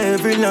pain in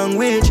every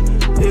language.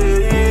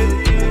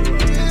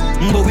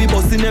 But we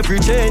bustin' every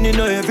chain in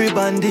every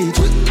bandage.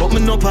 But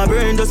me up a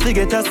brain just to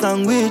get a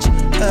sandwich.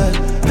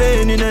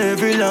 Pain in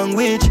every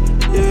language.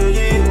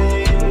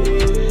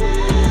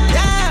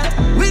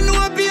 Yeah, we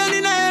know pain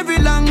in every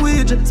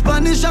language.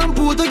 Spanish and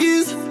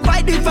Portuguese.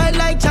 Fight the fight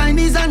like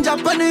Chinese and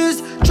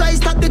Japanese. Try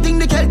stop the thing,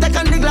 the Celtic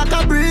and the Glock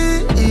a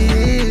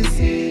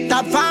breeze.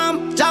 Top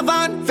farm,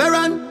 Javan,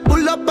 Ferran.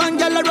 Pull up and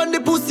gyal run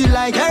the pussy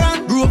like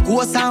Heron. Broke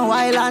horse and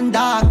wild and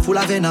dark, full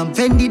of venom.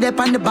 Fendi dep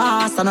on the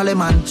boss and all the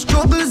man.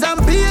 Struggles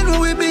and pain what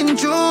we been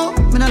through.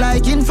 Me no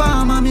like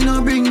informer, me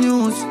no bring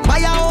news. Buy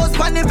a house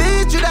on the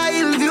beach with a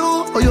hill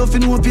view. Oh you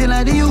fin know pain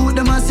like the youth,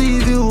 them a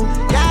see you.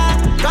 Yeah,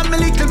 from me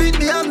little bit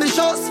me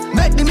ambitious.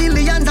 Make the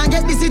millions and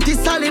get the city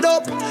solid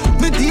up.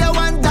 Me tier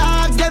one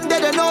dogs, them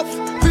dead enough.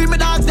 Free me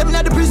dogs, them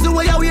in the prison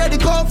where you wear the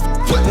cuff.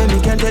 Me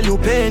can tell you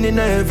pain in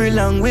every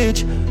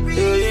language.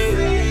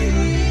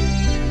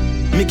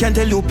 Me can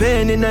tell you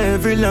pain in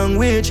every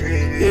language.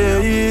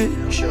 Yeah.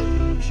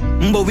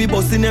 But we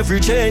bustin' every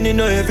chain in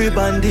every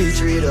bandage.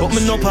 But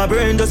me up a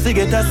brain just to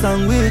get a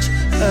sandwich.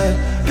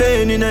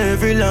 Pain in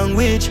every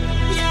language.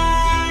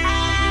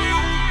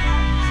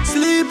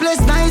 Sleepless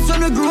nights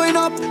when we growing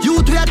up.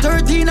 Youth we are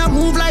 13 and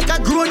move like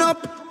a grown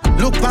up.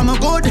 Look for my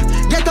good,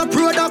 get a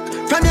product.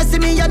 From you see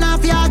me, you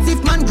not fi ask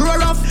if man grow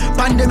rough.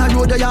 Pandemic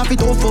road, you have to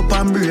tough up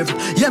and brave.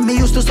 Yeah, me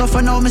used to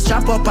suffer, now me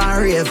strap up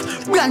and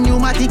rave. Brand new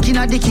matic in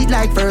a the kit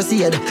like first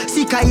aid.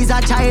 Sika is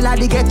a child at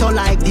the ghetto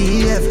like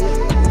Dave.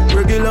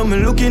 Regular me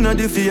looking at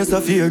the face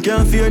of fear,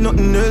 can't fear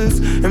nothing else.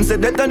 Them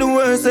said that the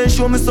worst, say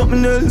show me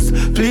something else.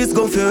 Please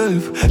go for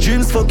help,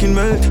 dreams fucking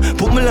melt.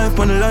 Put my life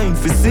on the line,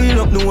 for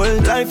seal up the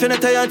world. Life ain't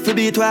tired for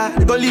beat, why?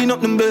 They go lean up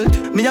the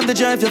belt. Me have the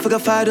drive, you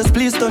forgot fathers,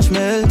 please touch me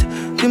health.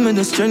 Give me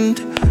the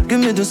strength, give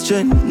me the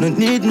strength. No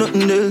need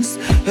nothing else.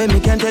 Hey, me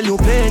can tell you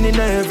pain in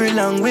every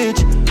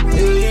language.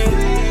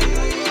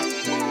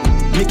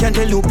 Me can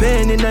tell you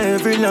pain in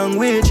every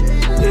language.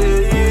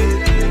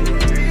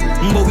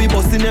 But we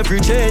bustin' every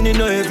chain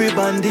in every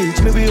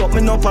bandage. Me we up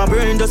a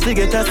brain just to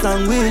get a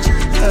sandwich.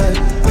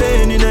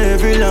 Pain in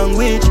every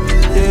language.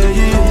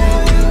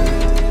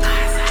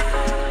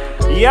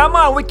 Yeah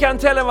man, we can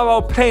tell them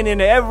about pain in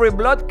every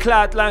blood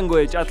clot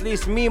language. At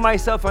least me,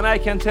 myself and I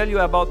can tell you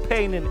about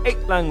pain in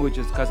 8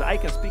 languages. Cause I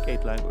can speak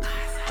 8 languages.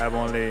 I'm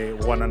only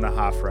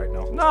 1.5 right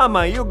now. No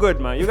man, you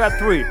good man, you got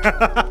 3.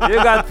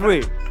 You got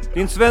 3.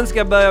 Din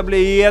svenska börjar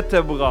bli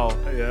jättebra.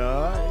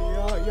 Ja,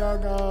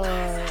 jag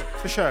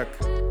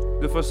försöker.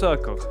 Du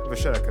försöker?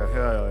 Försöker,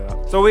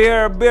 ja. So we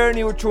hear a bare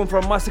new tune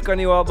from Massacre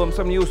new album,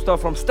 some new stuff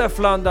from Steph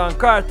London,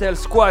 Cartel,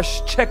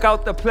 Squash. Check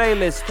out the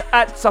playlist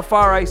at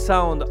Safari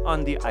Sound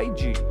on the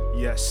IG.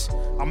 Yes.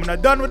 I'm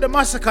not done with the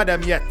Massacre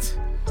them yet.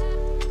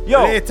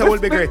 Yo, later will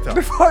be greater.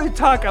 Before you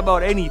talk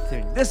about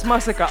anything, this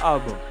Massacre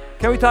album,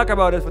 can we talk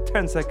about it for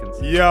 10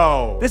 seconds?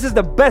 Yo. This is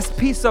the best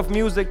piece of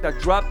music that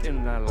dropped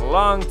in a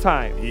long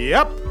time.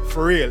 Yep,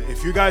 for real.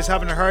 If you guys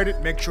haven't heard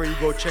it, make sure you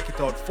go check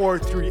it out.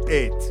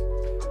 438.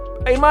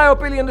 In my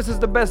opinion, this is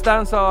the best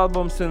dancehall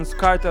album since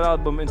Cartel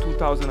album in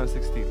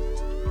 2016.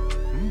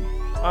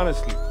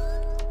 Honestly.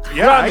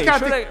 Yeah,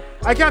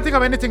 I can't think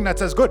of anything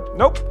that's as good.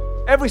 Nope.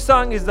 Every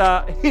song is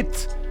a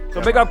hit.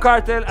 So big up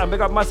Cartel and big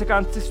up Massacre.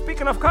 And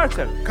speaking of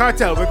Cartel,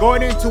 we're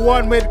going into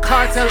one with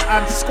Cartel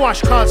and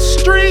Squash called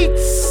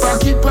Streets.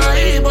 Pocket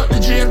pie, but the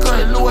jail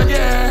called load,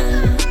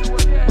 yeah.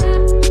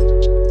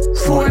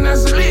 Phone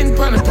as a lean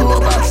pan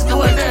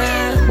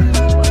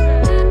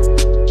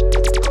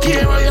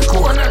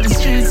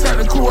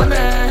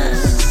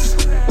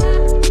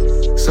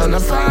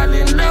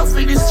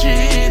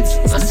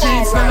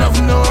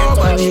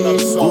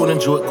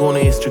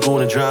history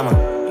going to drama.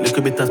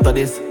 Little bit after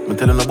this, me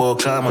tell them about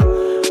karma.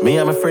 Me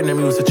and my friend them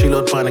used to chill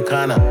out on the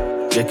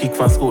corner. Get kicked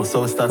from school,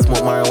 so we start smoke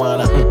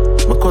marijuana.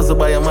 My cousin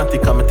buy a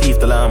matic and my teeth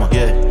the llama.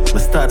 Yeah, me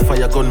start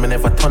fire gun, me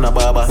never turn a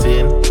barber.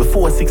 Saying,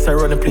 before 6 I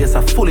run the place,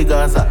 I fully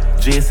Gaza.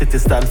 J-City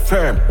stand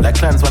firm, like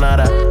clans one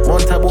other.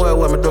 Monta boy,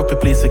 when me drop a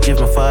please forgive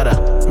my father.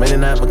 Many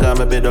nights me got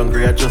my bed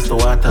hungry, I just the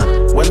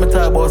water. When me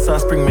talk about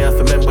South Spring, me have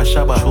to remember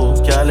Shabba.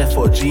 Can't left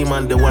for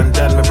G-Man, the one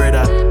done my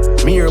brother.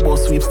 Me hear about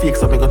sweepstakes,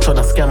 so me go turn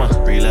a scammer.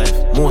 Real life,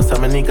 most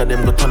of my nigga,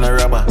 them go turn a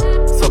robber.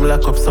 Some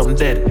lock up, some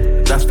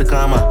dead, that's the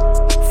karma.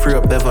 Free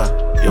up ever,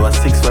 you are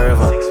 6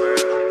 forever.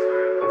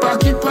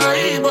 Pocket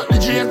pie, but the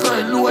J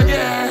coil low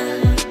there.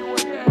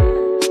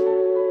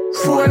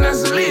 Phone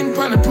has the link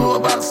on the pro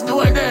box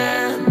door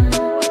there.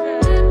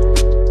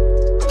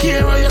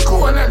 Care where you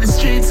corner, the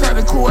streets are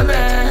the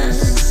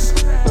coolest.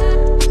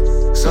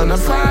 So I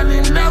fall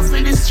in love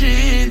with the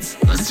streets.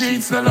 The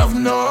streets don't love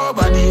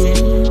nobody.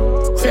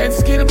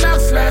 Feds kill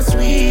blacks last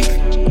week.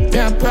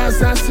 They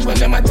pass and see when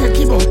them a take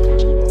him up.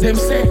 Them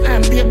say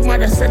I'm big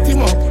mother set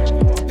him up.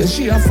 Then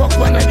she a fuck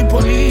one of the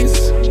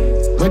police.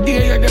 But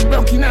they hear them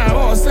blocking her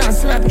house and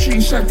slap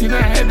 3 shots in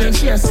her head and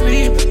she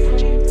asleep.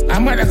 Her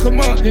mother come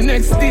out the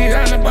next day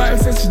and the boy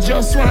says she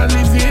just want to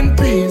live in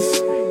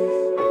peace.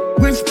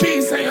 Which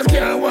peace and you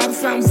can't walk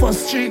from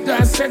 1st Street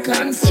to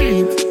 2nd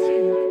Street?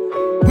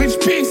 Which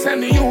peace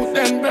and the youth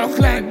them broke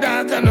like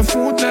dog and the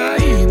food not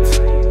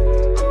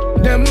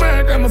eat? Them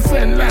murder my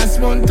friend last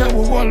month and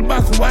we roll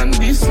back one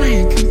this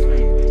week.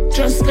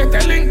 Just get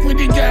a link with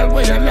the girl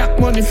where you lock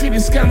money for the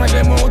scammer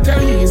them out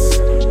of east.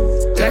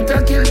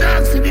 Gotta kill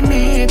dog for the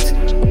meat,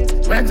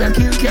 better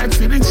kill cat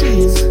for the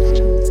cheese.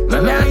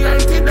 No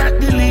loyalty that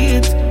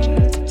delete,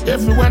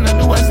 everyone I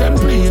do as them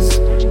please.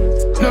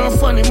 No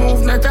funny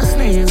move, not a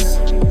sneeze.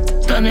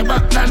 Turn it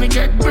back down and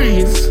get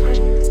breeze.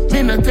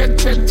 Me no take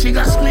check,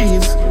 chigga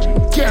squeeze.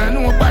 Can't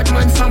know bad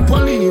man from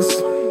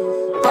police.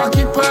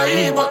 Pocket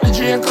pie, but the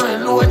J coil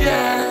low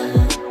there.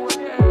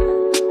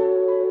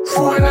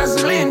 Phone has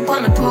the link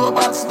on the pro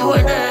box door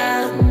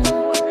there.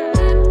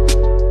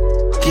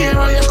 Care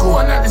where you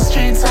corner, the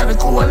streets are the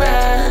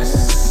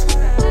coolest.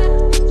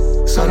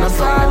 So I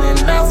fall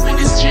in love with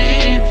the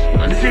street.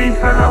 And the streets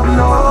are love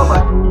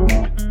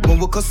nobody. When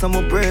we cuss and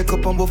we break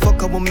up and we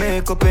fuck and we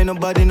make up, ain't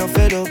nobody no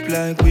fed up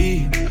like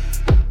we.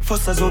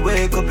 First as we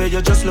wake up,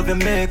 you just love your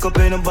makeup,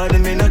 ain't nobody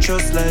me no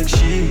trust like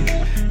she.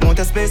 Want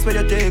a space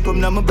where you take up,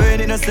 now my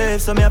brain in a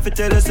safe, so me have to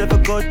tell yourself I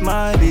cut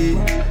my beat.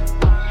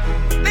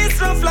 This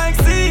rough like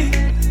sea,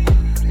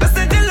 but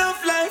say the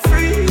love like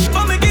free.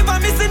 But me give a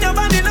miss in your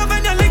body, love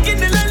and you're licking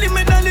the lily,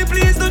 me dolly,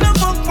 please do not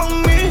fuck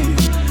from me.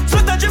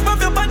 Sweat a drip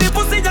off your body,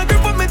 pussy, you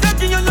grip on me,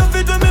 talking, you love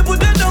it when me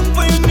put it down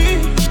for your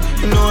knee.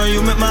 You know how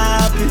you make me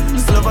happy,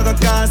 this love I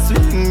can't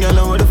swing, you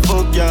know what the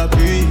fuck you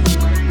be.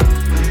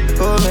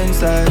 Come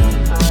inside,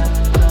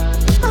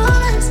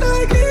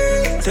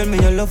 tell me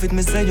you love it,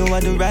 me say you are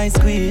the right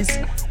squeeze.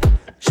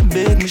 She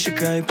beg me, she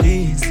cry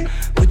please.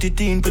 Put it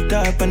in, put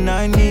her up on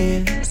 9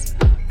 knees.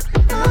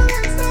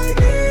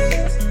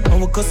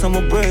 And we cuss and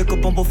we break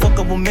up and we fuck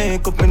and we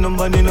make up, and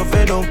nobody no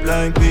fed up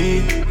like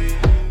we.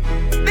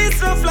 This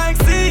rough like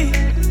sea,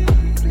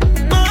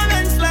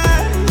 moments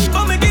like.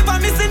 But me give a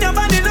miss in your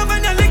body, love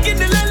and you're licking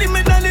the lily,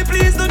 me dolly,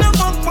 please do not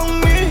fuck from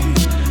me.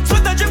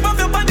 Sweat a drip off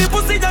your body,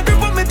 pussy, you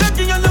grip on me,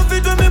 talking, you love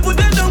it when me put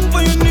it down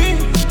for your knee.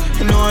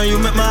 You know how you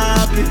make me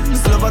happy,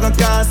 this love I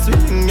can't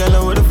swing, you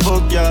know what the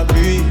fuck you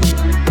be.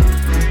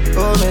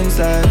 Come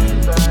inside.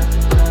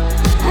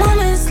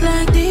 Moments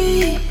like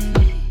these,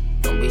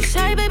 don't be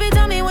shy, baby,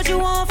 tell me what you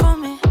want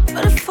from me.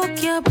 What the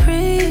fuck you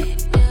pre?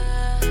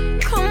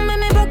 Come make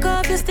me back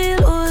up, you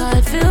still old.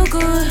 God feel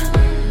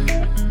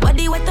good,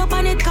 body wet up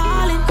and it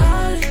calling.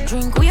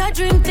 Drink, we a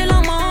drink till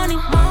the morning.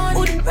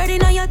 Hood ready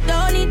now, you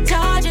don't need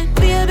charging.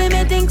 Baby,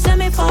 me think say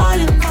me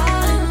falling.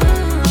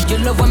 You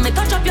love when me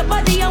touch up your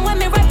body and when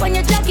me rap on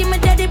your jacket. My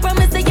daddy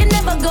promise that you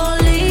never gon'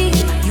 leave.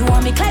 You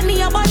want me climb me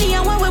your body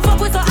and when we fuck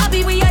we so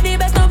happy. We are the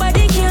best,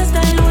 nobody can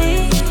style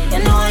we. You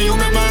know how you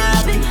make me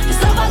happy,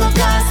 this love I gon'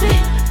 cost me.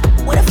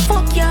 What the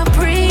fuck you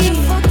breathe?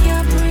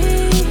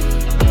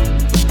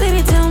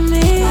 Baby tell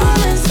me,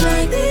 moments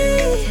like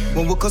this.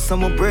 When we cuss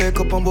and we break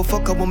up and we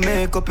fuck and we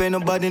make up, ain't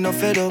nobody no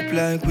fed up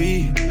like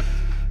we.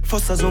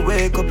 First as we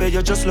wake up,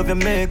 you just love your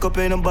makeup,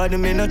 ain't nobody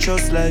me no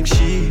trust like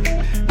she.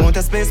 Want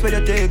a space where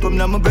you take up,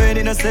 now my brain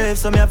in a safe,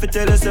 so me have to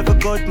tell yourself I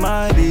cut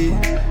my beat.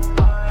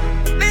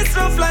 This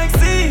rough like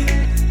sea,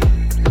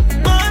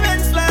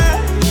 moments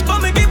like.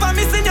 But me give a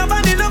miss in your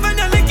body, love and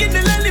you're licking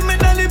the lily, me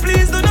dolly,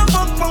 please do not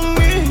fuck from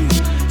me.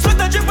 Sweat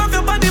a drip off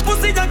your body,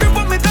 pussy, you grip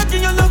on me,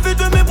 talking, you love it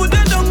when me put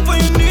it down for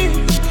your knee.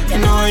 You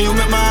know how you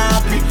make me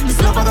happy, this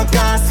love I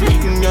can't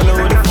swing, you know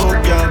what the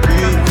fuck you be.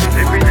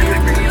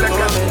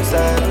 Come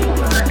inside.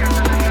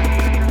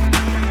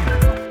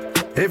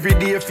 Every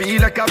day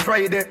feel like a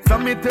Friday. So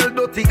me tell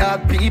dirty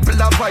hard people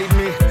avoid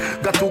me.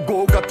 Got to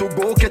go to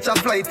go catch a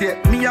flight,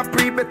 yeah. Me a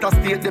pre better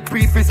state, the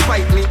pre-fist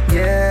fight me,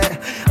 yeah.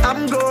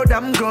 I'm good.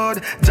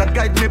 Jah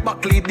guide me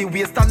back, lead the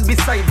way, stand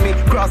beside me.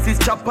 Cross his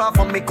chop off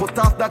and me cut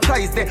off the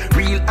ties, the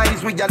real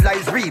eyes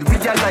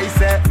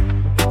realize, eh.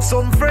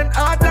 Some friend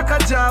hard like a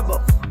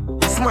job,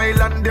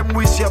 smile and them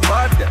wish you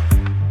bad.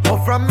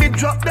 But from me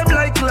drop them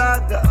like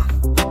lager.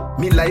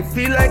 Me life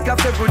feel like a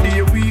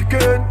February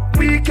weekend.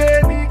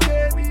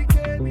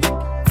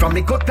 From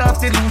me cut off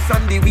the loose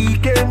on the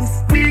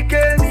weekends,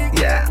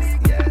 yeah.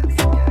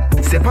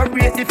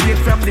 Separate the fake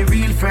from the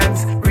real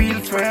friends,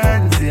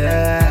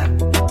 yeah.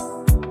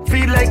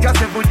 Feel like a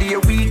 7-day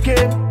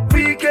weekend.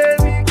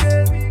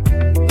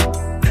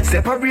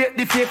 Separate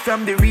the fake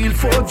from the real,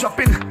 phone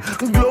dropping,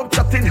 globe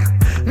chatting,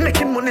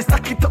 making money,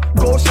 stack it up,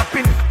 go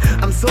shopping.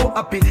 I'm so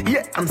happy,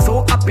 yeah, I'm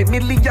so happy.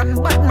 Million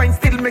bad mind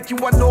still make you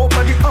a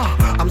nobody.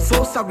 I'm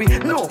so sorry,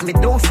 no, me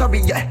don't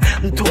sorry, yeah.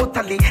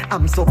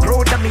 I'm so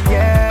proud of me,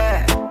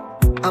 yeah.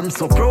 I'm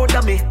so proud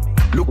of me.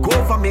 Look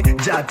over me,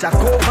 Jaja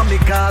cover me,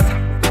 cause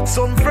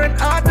some friend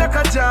hard like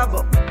a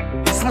job.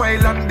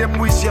 Smile and them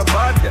wish you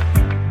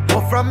bad.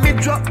 But from me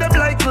drop them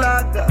like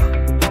lager.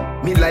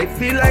 Me life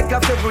feel like a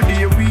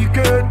February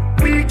weekend.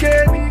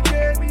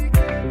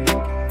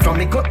 From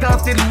me cut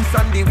off the loose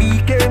on the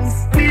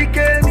weekends,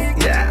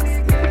 yeah.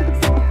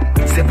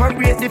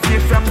 Separate the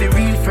fake from the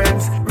real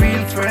friends,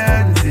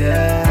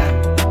 yeah.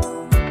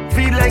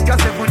 Feel like a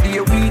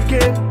 7-day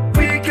weekend.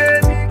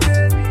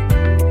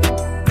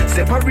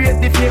 Separate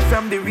the fake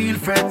from the real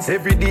friends.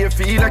 Every day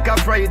feel like a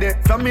Friday.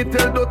 From me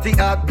tell dirty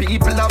hard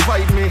people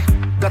avoid me.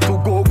 Got to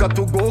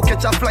go,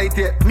 catch a flight,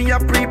 yeah. Me a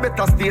pre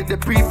better state, the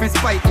pre-fist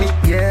fight me,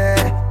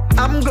 yeah.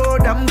 I'm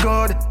good.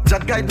 Jah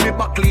guide me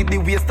back, lead the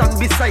way, stand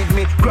beside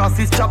me. Cross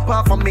his chop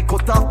off and me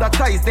cut off the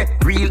ties, the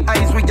real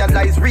eyes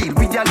realize,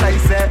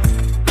 eh.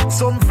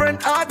 Some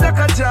friend hard like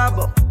a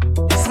job,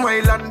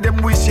 smile and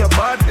them wish you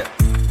bad.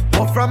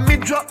 But from me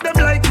drop them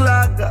like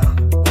lager.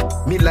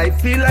 Me life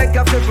feel like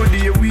a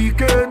February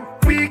weekend.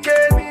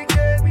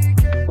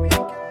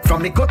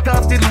 From me cut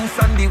off the loose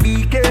on the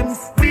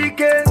weekends,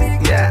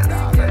 yeah.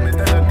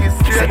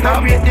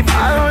 Separate the I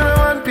only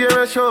one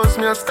pair of shoes,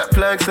 me a step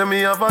like say me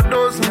have a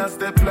dozen.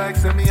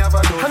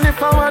 And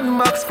if I want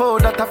max for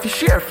that I fi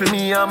share for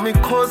me and me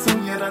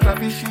cousin, yeah, that I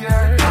fi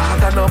share.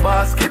 I no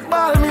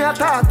basketball, me a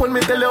talk when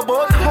me tell you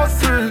about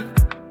hustle.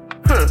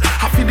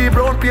 I fi the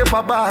brown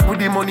paper bag with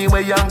the money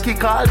where Yankee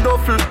call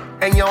duffel.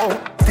 And yo,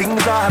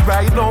 things are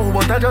right now,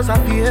 but I just a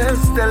face.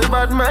 Tell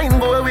bad mind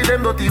boy with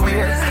them dirty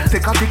ways.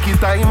 Take a ticket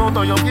time out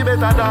on you, give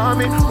better than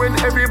me. When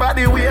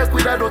everybody wake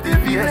with a dirty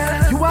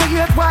face. You a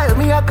hate while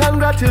me a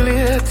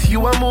congratulate.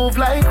 You a move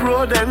like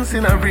rodents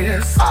in a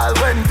race. All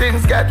when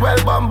things get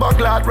well, bumbo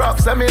glad rap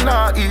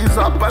seminar ease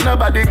up. And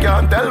nobody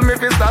can tell me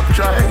if stop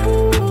trying.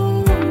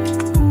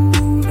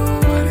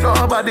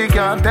 Nobody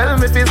can tell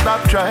me if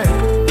stop trying.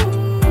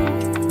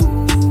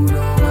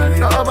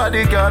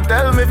 Nobody can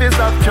tell me if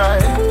stop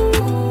trying.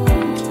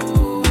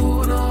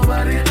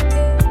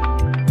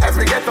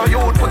 Every ghetto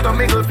youth put the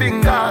middle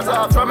fingers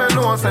up from your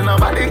nose, and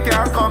nobody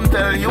can come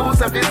tell you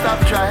if you stop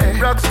trying.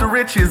 Rags to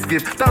riches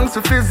give, thanks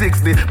to physics,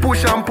 the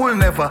push and pull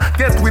never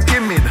get we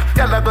timid.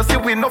 Y'all go see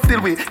we enough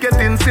till we get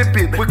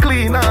insipid. We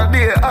clean all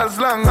day as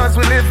long as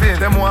we live in.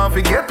 Them want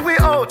to get we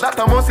out, that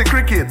a mostly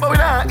cricket. But we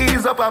not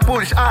ease up and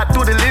push hard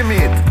to the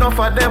limit. Enough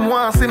of them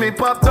want see me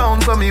pop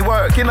down, so me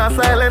work in a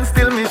silence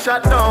till me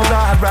shut down.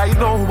 Hard right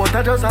now, but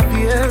I just a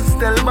face.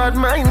 Tell bad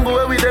mind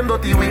boy with them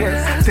dirty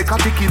ways. Take a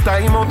ticket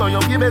time out on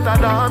you, give better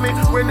than me.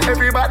 When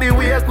everybody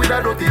wake with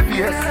a dirty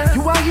face.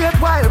 You a hate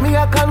while me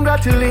a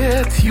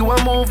congratulate. You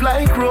a move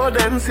like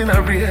rodents in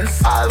a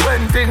race. All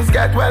when things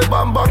get well,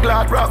 bumbo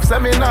glad rap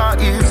seminar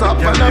ease up,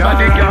 and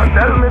nobody can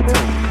tell me to.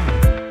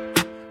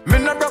 Me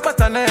no broke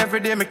but on every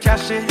day me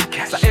cash it.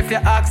 So if you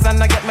ask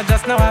and I get me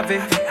just now have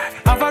it.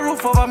 Have a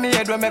roof over me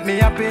head will make me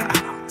happy.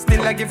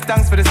 Still I give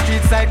thanks for the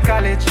street side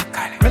college.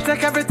 Me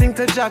take everything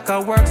to Jack,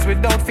 works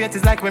without faith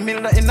is like we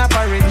meal in a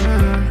porridge.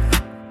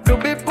 To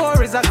be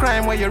poor is a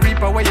crime where you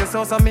reap or where you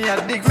sow, so me a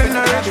dig. Me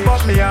no rich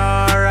but me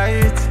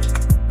alright.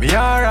 Me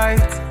alright.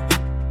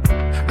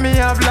 Me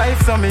have life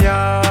so me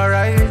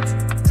alright.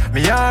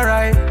 Me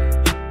alright.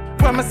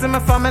 When me see my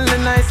family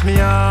nice,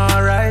 me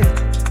alright.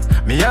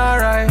 Me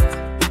alright.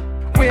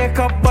 Wake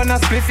up on a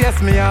spliff,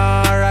 yes me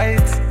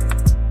alright.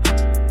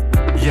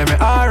 Yeah me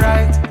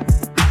alright.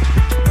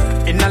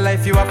 In a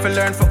life you have to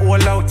learn for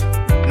all out.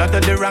 Not do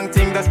the wrong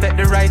thing, just take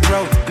the right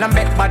route. Now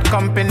make bad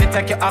company,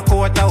 take you a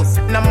courthouse.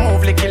 Now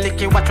move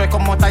licky, watch I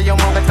come out of your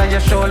mouth. Better you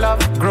show love,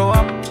 grow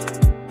up,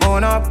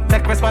 own up.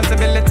 Take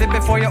responsibility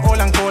before you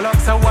all and call up.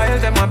 So while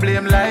them a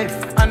blame life,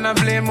 and I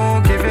blame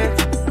who give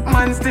it,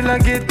 man still a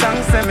get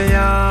thanks, say me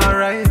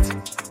alright.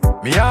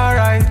 Me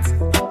alright.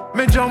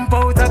 Me jump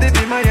out of the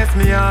beam, yes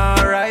me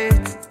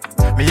alright.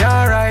 Me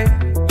alright.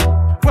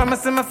 When me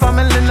see my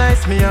family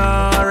nice, me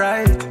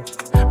alright.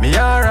 Me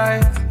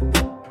alright.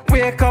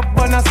 Wake up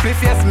on a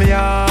spliff, yes me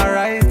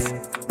alright.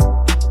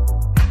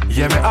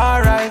 Yeah me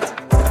alright.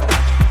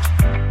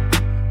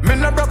 Me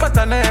no broke but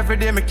and every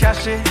day me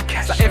cash it.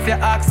 So if you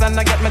ask and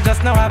I get me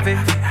just now have it.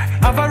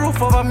 Have a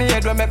roof over me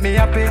head will make me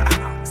happy.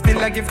 Still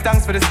I give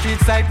thanks for the street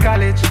side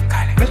college.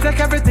 Me take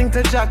everything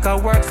to Jack,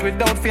 works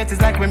without faith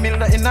is like we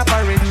mill in a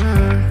porridge.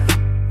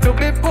 To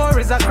be poor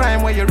is a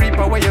crime where you reap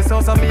or where you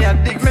sow, so me a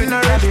dig me no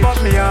rich,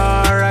 but me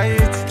alright.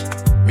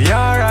 Me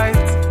alright.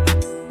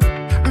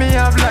 Me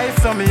have life,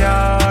 so me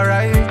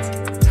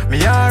alright.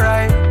 Me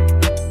alright.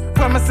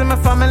 When me see my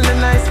family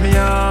nice, me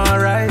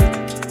alright.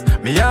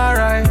 Me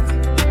alright.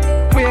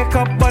 Wake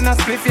up on a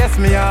spliff, yes,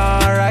 me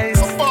alright.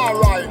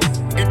 Alright.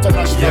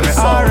 International. Yeah, me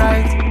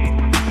alright.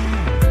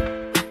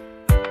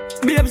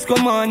 Babes,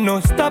 come on, no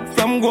stop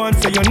from going,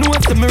 so you know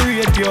it's me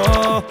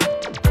radio.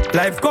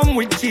 Life come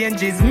with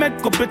changes,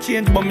 make couple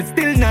change, but me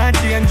still not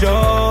change,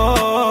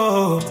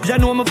 oh. You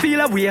know me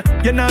feel away,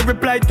 you not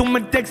reply to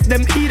my text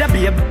them either,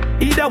 babe.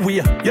 Either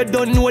way, you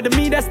don't know the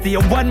me that stay.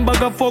 One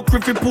bag of fuck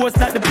if you post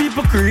that the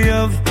people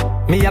crave.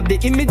 Me have the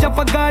image of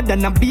a god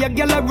and I be a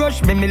girl a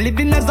rush. Me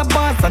living as a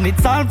boss and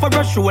it's all for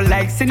a show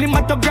like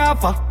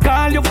cinematographer.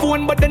 Call your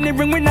phone but then it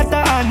ring with not the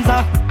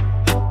answer.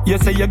 You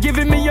say you're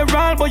giving me your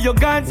all but you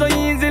gone so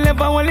easy,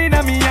 left all in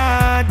a me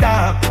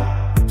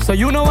heart. So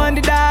you know want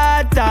the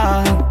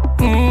data.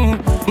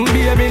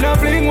 Baby, no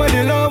fling with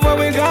the love what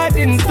we got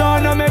in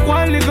store. No make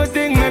one little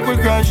thing, make we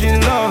crash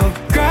in love.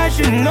 Crash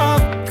in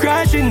love,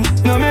 crashing.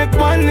 No make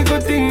one little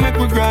thing, make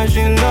we crash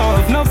in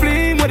love. No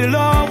fling with the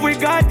love we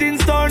got in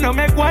store. No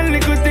make one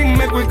little thing,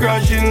 make we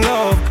crash in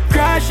love.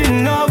 Crash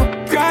in love,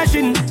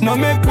 crashing. No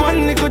make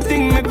one little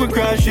thing, make we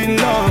crash in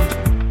love.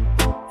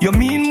 You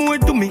mean more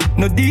to me,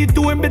 no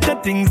detour and better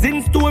things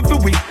in store for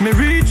week. Me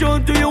reach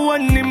out to you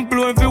and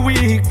implore for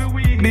week.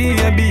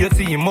 Baby, you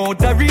see him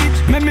out of reach.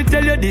 Let me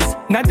tell you this,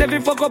 not every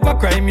fuck up a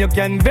crime. You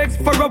can vex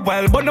for a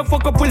while, but no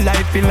fuck up with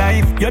life in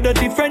life. Your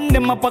dirty friend,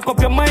 them a pack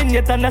up your mind.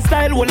 Yet on the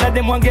style, all of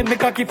them want get me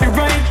cocky if you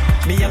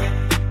right.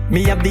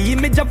 Me have the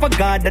image of a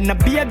god and I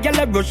be a gal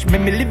a rush. Me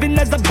living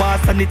as a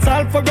boss and it's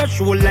all for a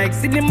show like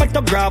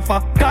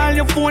cinematographer. Call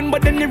your phone,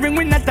 but then you ring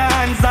with not the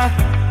answer.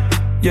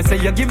 You say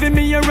you're giving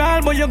me your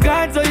all, but you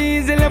got so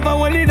easy, left a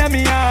hole in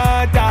me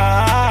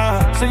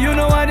heart. So you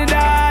know what the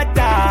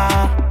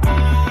data.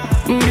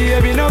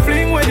 Baby, no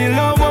fling with the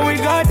love what we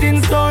got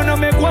in store. No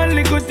make one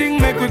little thing,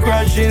 make we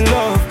crash in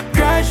love.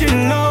 Crash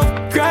in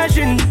love,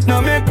 crashing. No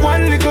make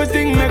one little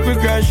thing, make we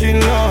crash in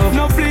love.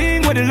 No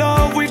fling with the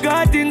love we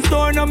got in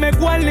store. No make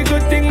one little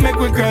thing, make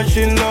we crash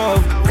in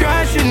love.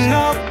 Crash in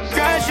love,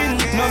 crashing.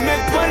 No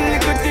make one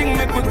little thing,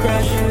 make we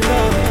crash in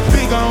love.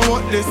 Big and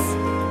worthless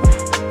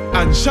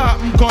and sharp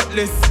and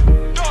cutlass.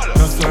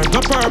 No serve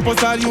no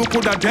purpose, all you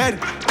coulda dead.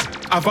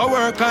 Have a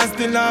work and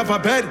still have a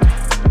bed.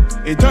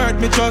 It hurt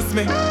me, trust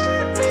me.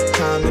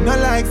 Cause me no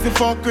like the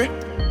fuckery.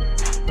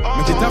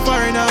 Me get a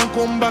foreign and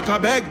come back a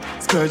beg.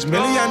 Scourge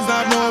millions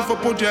have no for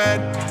put your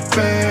head.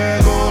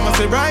 Beg, oh, must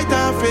be right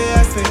and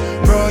face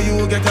it. Bro,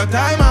 you get your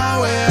time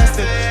and waste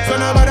it. So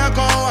nobody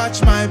can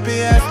watch my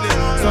PS.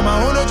 So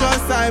my own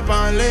just type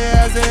and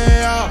lazy.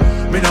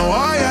 Me no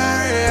want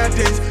your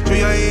ratings. Do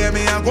you hear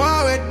me? I go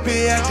with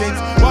paintings.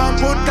 One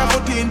put a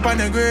foot in pan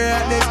the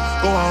greatness.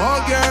 Go and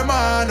hug your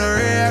man or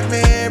rate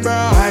me, bro.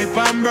 Hype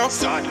and broke.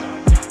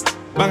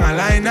 Bang a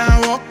line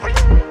and walk.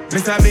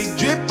 Mr. Big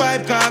drip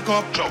pipe cock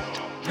up.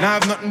 Now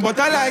have nothing but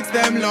I likes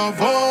them love.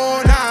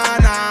 Oh, nah,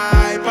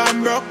 hype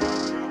and broke.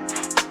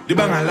 The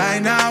bang a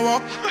line and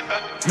walk.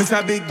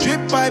 Mr. Big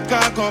drip pipe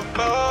cock up.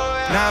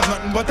 Now have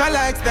nothing but I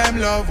likes them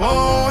love.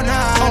 Oh,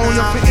 nah. Oh,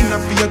 you fit in a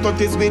for your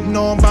 30s with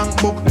no bank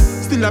book.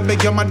 Still I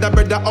beg your mother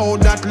brother how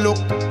that look.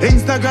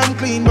 Instagram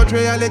clean but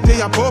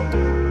reality a pop.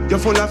 You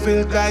full of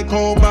filth like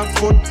how back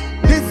foot.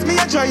 This me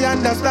a try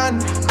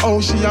understand. Oh,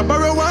 she a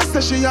borrow one,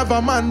 say she have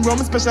a man. Rum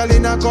special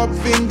in a cup,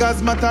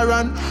 fingers matter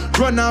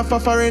run off a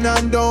foreign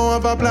and don't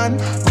have a plan.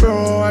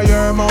 Bro,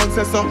 your mouth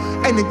say so.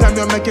 Anytime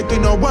you make it, you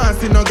know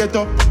once you no get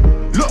up.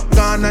 Look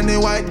down and the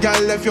white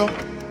girl left you.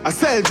 I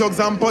sell drugs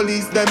and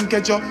police, them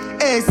catch you.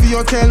 AC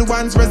hotel,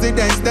 once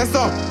residence, that's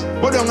up.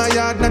 But on a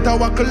yard, not a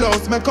walk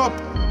close, make up.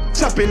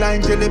 Choppy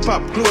line, jelly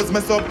pop, close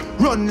mess up.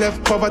 Run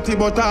left, poverty,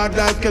 but hard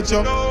life catch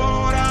you.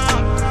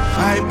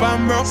 Hype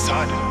and broke.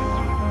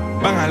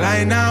 Bang a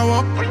line now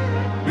up.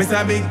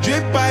 Mr. Big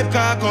drip pipe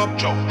cock up.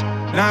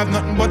 Now have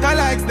nothing but I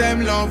likes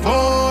them love.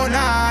 Oh,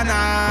 nah,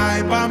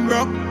 hype and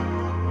broke.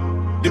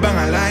 The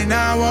bang a line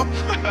now up.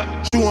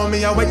 Show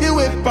me how when the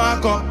whip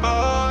park up.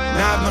 Now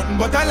have nothing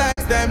but I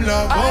likes them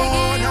love. Oh, nah.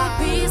 I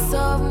give you peace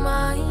of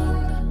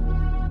mind.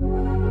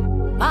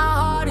 My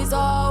heart is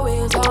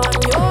always on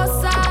your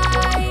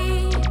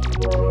side.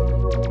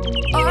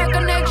 Our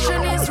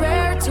connection is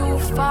rare to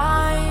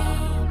find.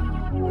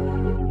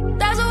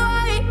 That's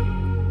why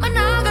I'm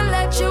not gonna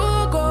let you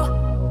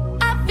go.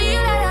 I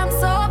feel that I'm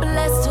so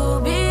blessed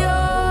to be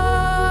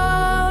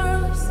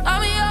yours.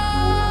 I'm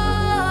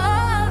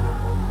yours.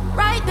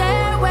 Right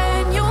there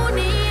when you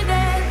need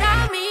it,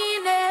 I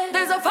mean it.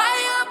 There's a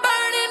fire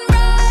burning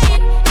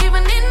bright,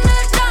 even in the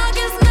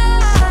darkest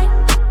night.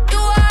 You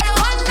are the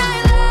one I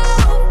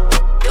love.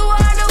 You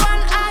are the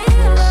one I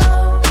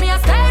love. Me, I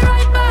stay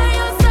right by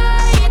your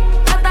side.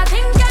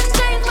 Nothing can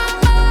change my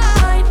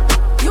mind.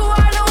 You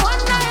are the one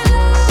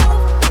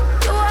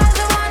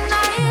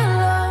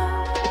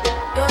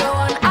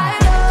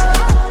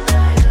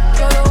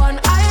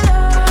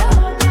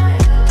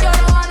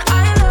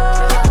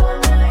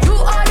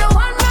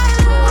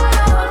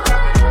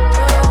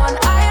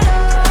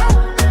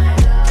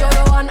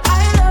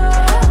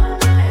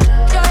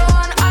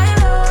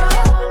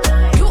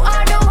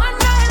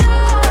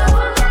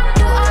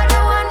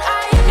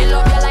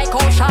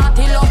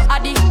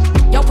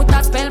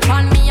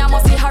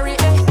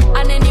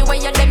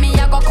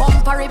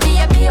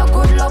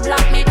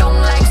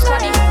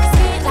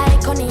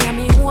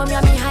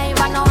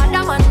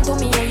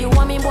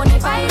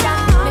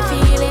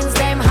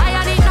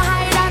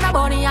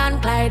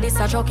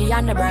lucky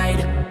and the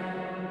bride.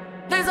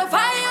 There's a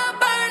fire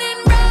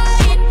burning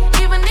bright,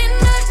 even in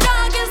the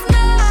darkest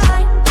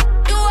night.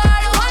 You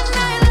are the one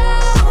I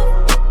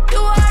love. You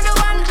are the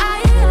one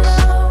I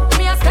love.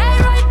 Me, I stay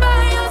right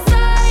by your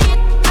side.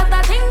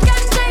 Nothing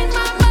can change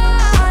my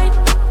mind.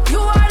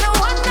 You are the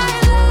one I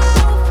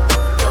love.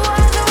 You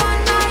are the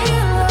one I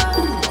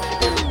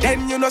love. Then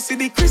you know see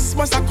the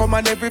Christmas I come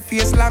and every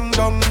face long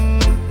down.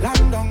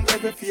 Long down,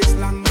 every face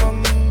long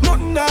down.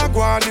 Nothing I go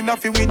on in a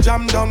fi we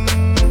jam down.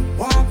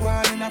 Walk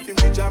on in a fi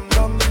we jam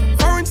down.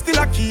 Foreign still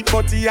a keep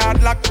but the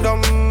yard locked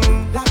down.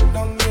 Locked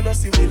down, you know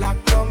see we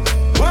locked down.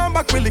 One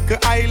back we little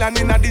island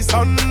in a the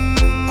sun.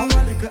 Our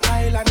little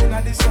island in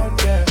a the sun,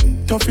 yeah.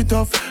 Tough it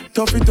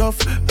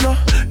off, no.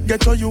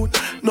 Get your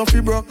youth, no fi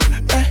broke,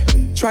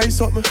 Try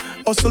something,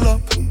 hustle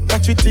up.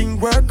 Watch your thing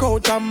work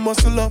out and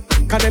muscle up.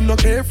 Cause them no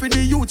care for the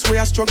youths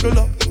where I struggle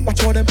up.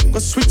 Watch how them go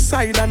switch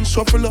side and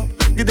shuffle up.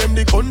 Give them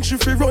the country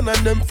fi run and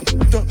them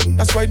f***ed up.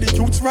 That's why the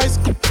youths rise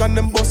up and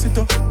them bust it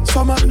up.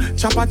 Summer,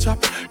 chopper chop.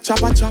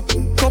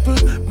 Couple,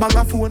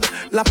 banga phone,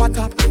 lap a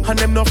tap. And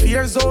them no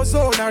fear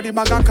zozo nor the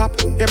bag a cap.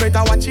 You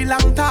better watch it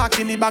long talk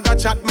in the bag a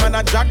chat. Man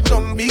a jack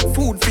down big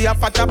food fi a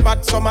fatter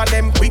pot. Some of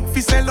them quick fi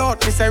sell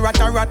out. Me say rat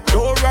a rat.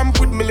 Don't ramp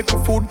with me little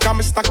food cause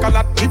me stack a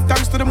lot. Give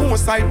thanks to the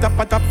most I tap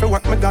a tap for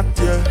what me got,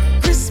 yeah.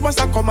 Christmas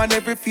I come and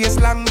every face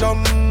long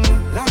down.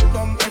 Long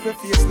down, every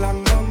face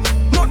long down.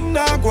 Nothing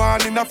I go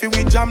on in a fi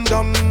we jam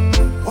down.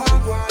 Walk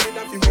on in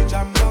a fi we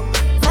jam down.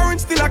 Foreign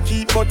still a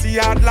keep but the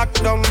yard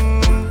locked down.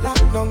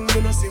 Locked down,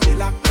 you know see we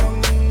locked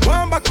down.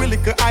 One back we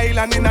little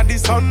island in a the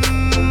sun.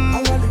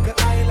 Our little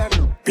island.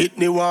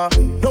 Pitney want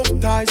enough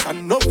ties and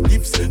enough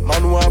gifts.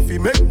 Man want fi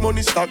make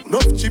money stack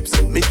enough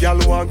chips. Me gal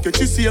want catch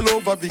she sail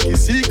over Vicky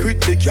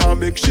secret. Me can't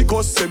make she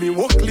go semi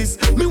walkless.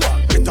 Me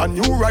want get a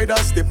new rider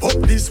step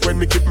up this. When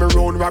me keep me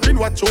round Robin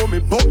watch how me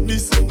buck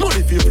this.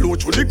 Money fi flow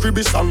through the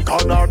cribby and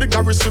corner. The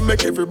garrison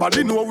make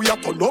everybody know we a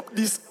turn up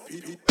this.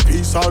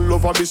 Peace and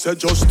love and me say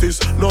justice.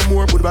 No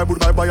more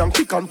goodbye and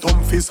kick and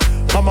thumb fist.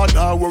 Mama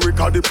now worry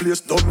cause the place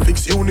done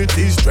fix.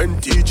 Unity,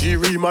 strength,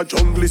 TG, Rima,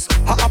 junglist.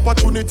 A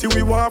opportunity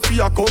we want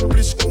fi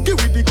accomplish. Give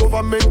with the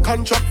government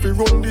contract fi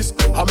run this.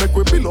 I make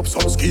we build up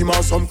some scheme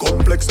and some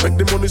complex. Make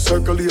the money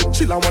circulate,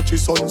 chill and watch the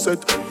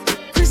sunset.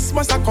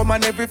 Christmas I come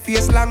and every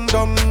face long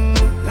down.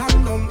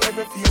 Long down,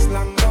 every face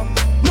long down.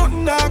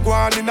 Nothing I go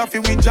on in a fi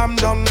we jam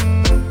down.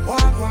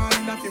 Walk on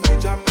in a fi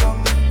we jam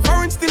down.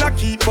 Foreign still a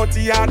keep but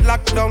the yard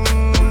locked down.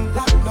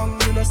 Locked down,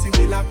 you know see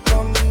we locked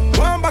down.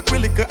 One back we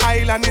little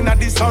island in a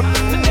the sun.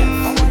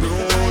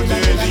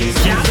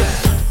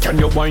 Can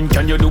you wine,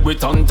 can you do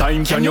it on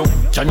time? Can you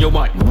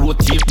wine,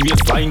 rotate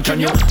waistline? Can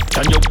you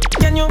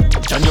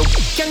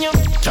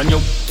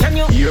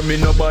hear me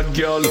no bad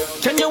girl?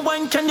 Can you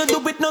wine, can you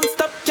do it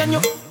non-stop? Can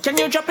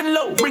you drop it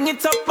low, bring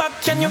it up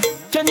back? Can you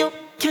hear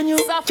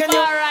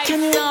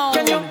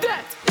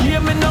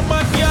me no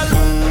bad girl?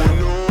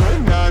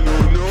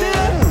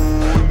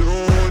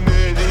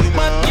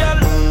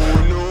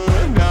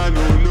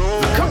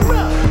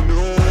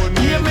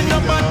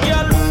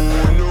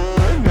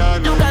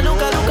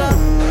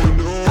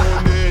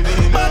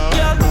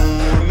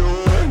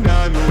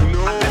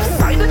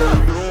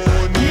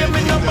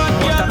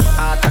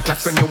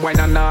 When you wine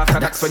and not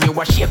that's when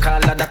you a shake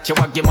all of that you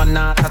a give one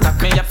not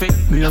attack me a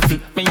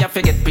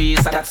fi get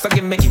peace of that so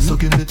give me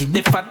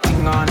the fat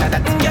thing on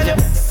that girl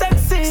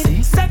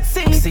you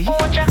sexy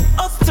hold ya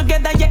us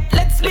together yeah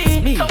let's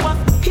be come on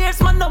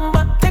here's my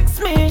number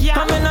text me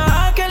I'm in a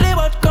ugly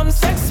but come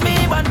sex me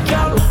but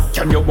girl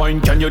can you wine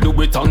can you do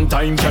it on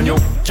time can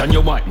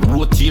you wine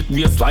rotate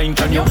waistline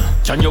can you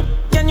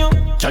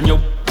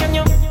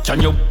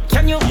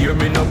hear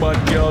me no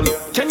bad girl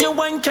can you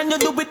wine can you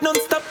do it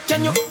non-stop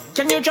can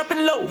you drop it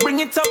low bring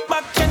it up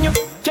back can you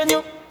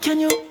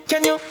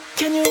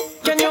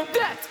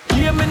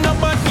hear me no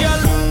bad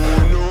girl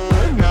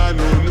bad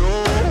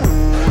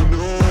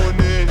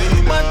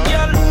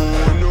girl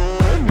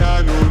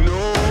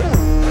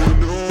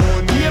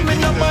hear me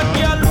no bad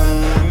girl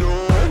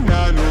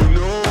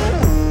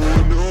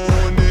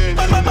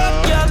bad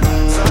girl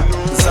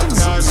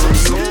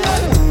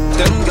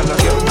them gala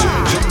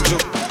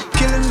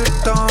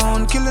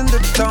jump killing the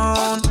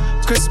town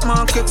Chris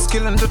Markets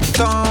killing the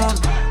town.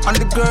 And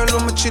the girl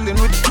when me chilling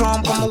with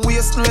crump on my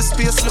waist, no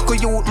space. Look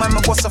at you, my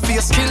boss a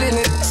face.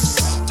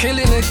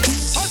 Killing it.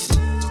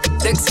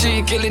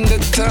 XG killing the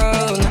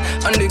town.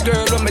 And the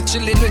girl when me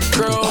chilling with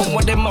crump.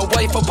 What them my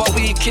wife up, but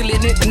we killing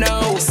it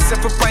now.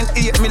 7.8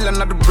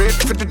 million at the break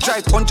for the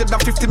drive.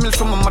 150 mil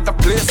from my mother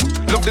place.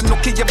 Love the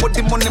Nokia, but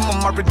the money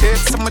my married date.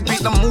 Some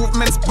beat the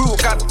movements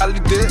broke at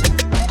holiday.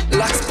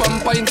 Locks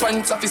pump in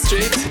front of the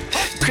street.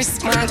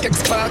 Chris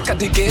Markets park at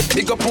the gate.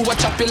 Big up who a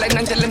choppy line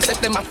and tell them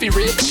set them a fi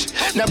rich.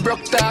 Now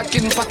broke talk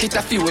in pocket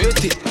a fi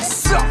weighty.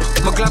 So,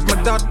 my glad my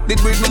dad did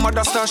with my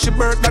mother star. She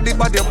birth daddy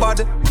body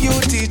body. You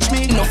teach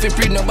me. No fi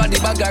pre nobody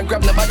bag or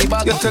grab nobody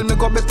bag. You tell me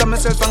go better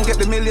myself and get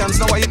the millions.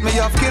 Now I hit me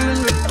off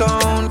killing the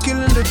town.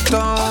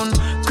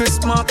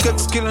 Chris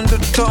Markets killing the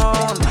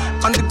town.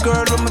 And the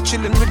girl when me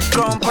chilling with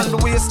crump. And the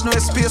waist no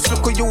space.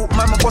 Look at you,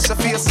 my boss a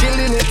face.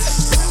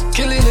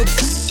 Killing it.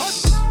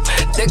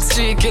 Next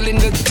G killing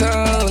the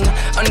town.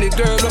 And the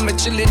girl when me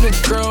chilling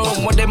with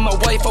Chrome. What them my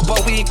wife up,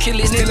 but we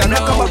killing Still it I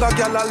knock now. a bag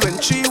a gal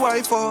when she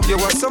wife up. You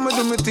want some of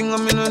do me thing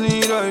and me no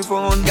need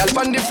iPhone. Gal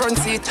on the front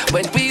seat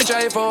when we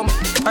drive home.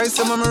 I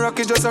say my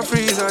rocket just a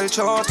freeze I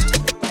chart.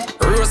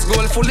 Rose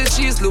gold full of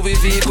cheese, Louis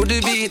V could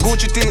beat.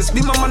 Gucci taste,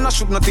 be my man I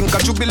should nothing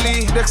can you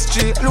believe. Next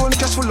G, loan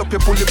cash full up you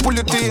pull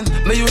it in.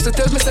 Me used to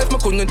tell myself me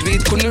couldn't do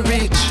it, couldn't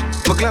reach.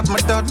 Me glad my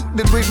dad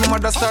did breed my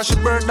mother star, she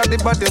bird daddy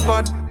body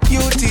bad. You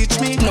teach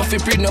me.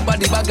 Nothing breed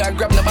nobody bag, I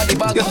grab nobody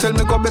bag. You tell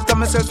me go better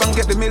myself and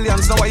get the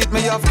millions. Now I hit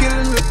me off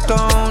killing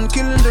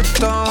the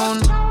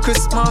town.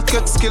 Chris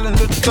Markets killing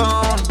the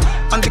town.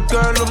 And the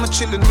girl who me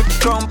chilling with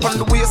Trump on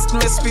the waist,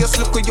 me space.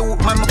 Look at you,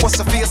 man, my boss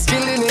a face.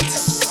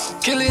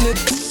 Killing it.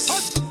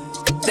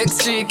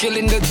 Next G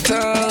killing the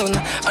town.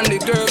 And the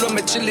girl when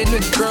me chilling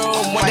with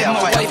Chrome. When them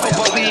my wife up,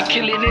 but we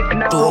killing it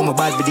now. Oh, my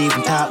bad believe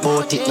even talk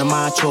about it. No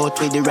march out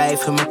with the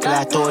rifle, my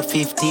clat out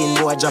 15.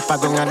 Boy drop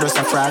a gun and just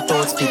a frat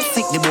out spit.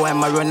 Sick the boy,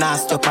 my run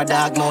ass up a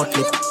dog mouth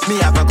lip.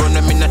 Me have a gun,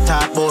 me no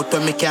talk about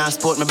when me can't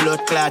sport my blood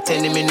clot.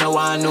 Enemy no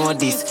one know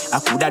this. I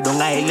coulda done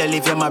a hell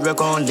live, you my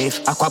break on live.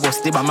 Aqua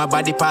busty by my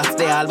body pass,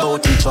 they all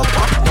about each up.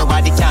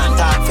 Nobody can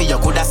talk for you,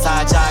 coulda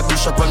sarge or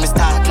bishop when me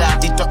start clot.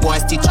 It up, boy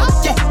stitch up.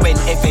 Yeah, when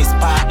FS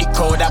party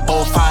crowd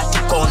about 40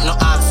 count. No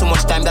ask so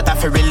much time that I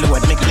feel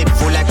reload. Make lip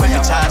full like when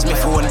me charge me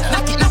phone.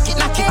 Knock it.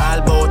 All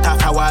about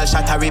half a wall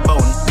shot a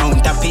rebound.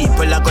 Mount of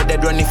people I got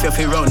dead run if you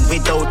fi run.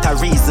 Without a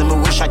reason, me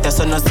wish I just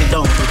no sit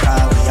down.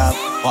 Because we have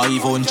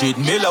 500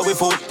 million we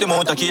foot. The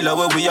amount of killer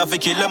where we have to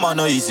kill them, I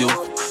know easy.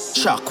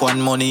 Shock one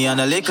money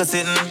and a liquor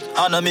sitting.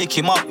 And I make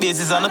him up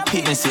bases on a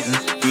picnic sitting.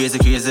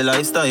 Crazy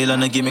lifestyle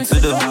and a gimmicks to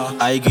do.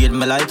 I grade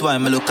me like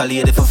wine, me look a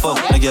lady for fuck.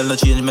 My girl no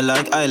change me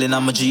like island,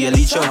 I'm a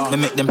GLE chuck. Me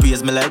make them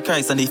praise me like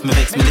Christ and if me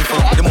vex me the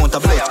fuck. The amount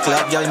of blood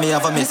clap, girl me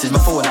have a message my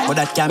phone. But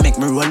that can make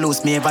me roll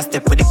loose, me ever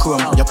step with the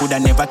chrome. You coulda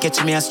never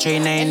catch me a stray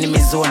in the enemy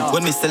zone.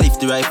 When me still lift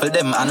the rifle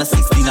them and a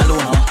 16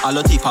 alone. All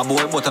the tip a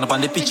boy button up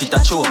on the pitch it a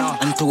show.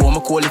 And to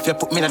home cold if you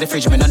put me in the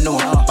fridge, me no know.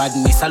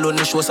 Badness alone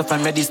no show so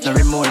from me this no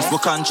remorse. We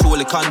control,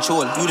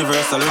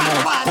 universal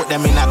remote. Put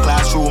them in a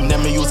classroom,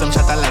 then me use them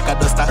shatter like a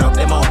duster. Rub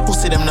them out,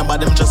 pussy them number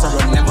them just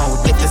run them out.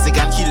 If they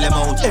can kill them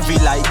out. Every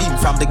light beam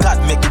from the God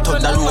make it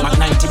thunder road. Mac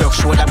 90 buck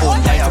shoulder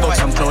bone, die about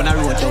some clown a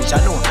road, don't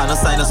you know? And a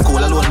sign of school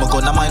alone, my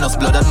gun a minus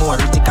blood and more.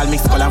 Critical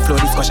mix, call and flow,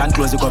 discussion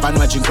close. You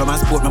governor drink rum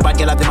and sport. My bad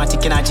girl have them a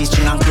tick in a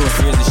G-string and close.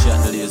 Crazy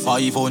shit,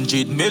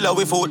 500 million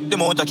we foot. The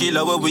amount of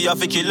killer where we have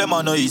to kill them,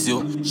 I know easy.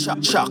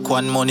 Shock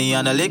one money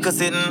and a liquor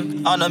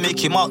sitting. And I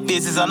make him up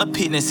bases on a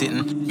picnic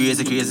sitting.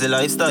 Crazy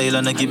lifestyle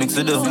and a gimmicks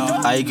to do.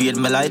 I grade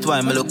me light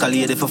wine, me look a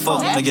lady for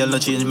fuck. My girl no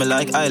change me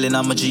like island,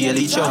 I'm a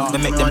GLE chuck. Me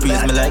make them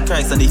praise me like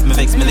Christ and if me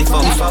vex me like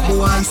fuck. If a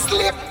boy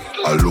slip,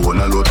 alone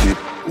a lot it.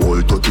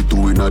 All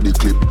 32 in a the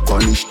clip.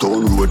 Punish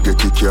town road,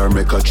 get it car,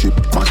 make a trip.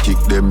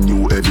 Matic them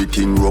new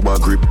everything, rubber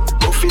grip.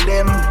 Go for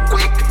them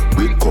quick.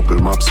 With couple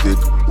map stick.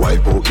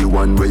 Wipe out the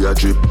one where you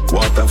drip.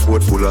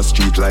 Waterford full of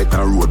street light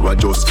and road what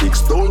just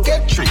fix. Don't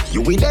get tricked,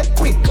 you will that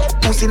quick.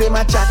 Pussy them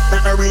a chat,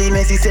 not really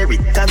necessary.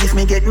 Cause if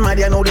me get mad,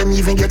 you know them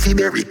even get fi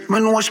berry.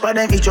 Man wash for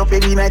them each up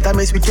every night I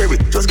mess with Kerry.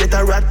 Just get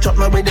a rat chop,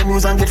 my way them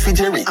use and get fi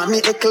Jerry. And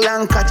me echo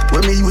and catch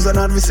when me use an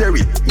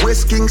adversary.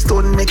 West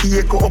Kingston make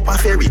it echo up a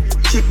ferry.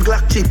 Chip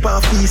Glock, chip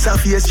off piece of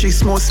PS3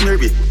 small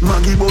smerry.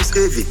 Maggie boss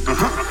heavy.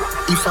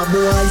 If a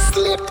boy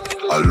slip,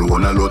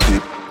 alone a lot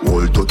it.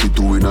 All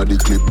 32 in a the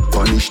clip.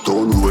 Punish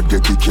town road,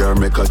 get it car,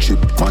 make a chip.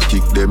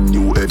 Matic them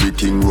new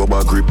everything,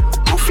 rubber grip.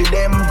 Go for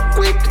them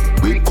quick.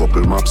 With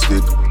couple map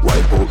stick.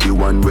 Wipe out the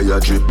one where you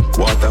drip.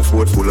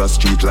 Waterford full of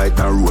street light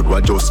and road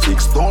what just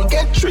fix. Don't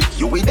get tricked,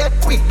 you will that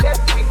quick.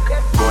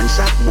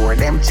 Gunshot bore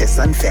them chest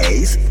and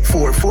face.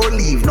 4-4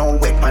 leave no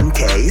weapon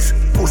case.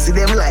 Pussy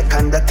them like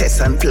under test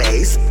and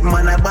place.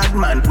 Man a bad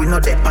man, we no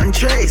dep and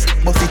trace.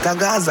 But it a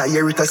Gaza,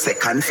 here it a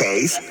second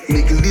phase.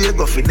 Nigga lay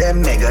go for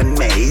them Megan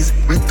Maze.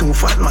 With two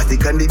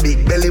fatmatic and the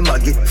big belly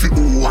maggie. Fi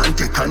who want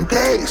it and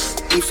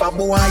taste. If a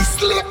boy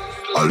slip,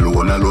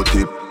 alone a lot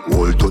it.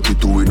 All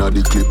 32 in a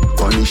the clip.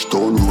 Punish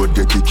town road,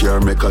 get it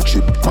car, make a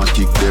chip.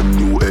 Matic them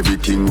new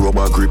everything,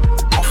 rubber grip.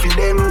 Coffee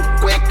them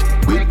quick.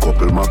 With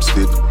couple map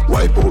stick.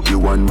 Wipe out the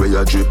one where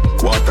you drip.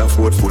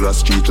 Waterford full of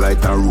street light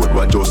and road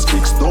what just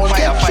fix. Don't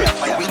get tricked.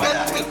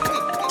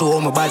 To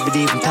my bad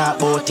believe even talk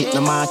about it. No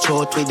march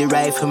out with the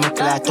rifle, my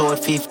clat out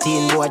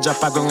 15. Boy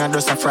drop a gun and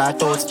just a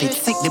frat out spit.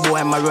 Sick the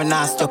boy, my run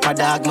ass up a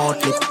dog mouth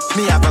lip.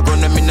 Me have a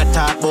gun and me no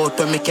talk about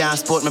when me can't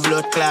sport my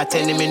blood clot.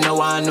 Enemy no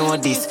one know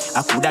this.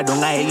 I coulda done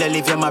a hell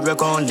live, you my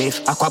break on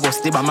live. Aqua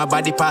busty by my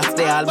body pass,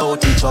 they all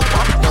about each up.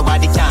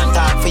 Nobody can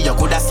talk for you,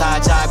 coulda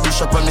sarge or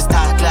bishop when me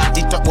start clot.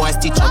 It up, boy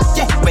stitch up.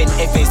 Yeah, when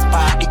FS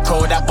party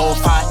crowd about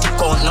 40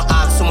 count. No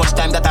ask so much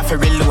time that I feel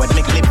reload.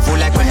 Make lip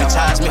full like when me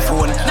charge me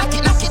phone. Knock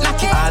it.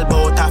 All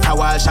about half a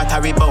wall shot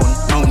a rebound.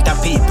 Mount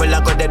of people I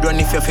got dead run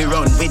if you fi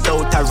run.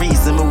 Without a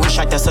reason, me wish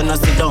I just no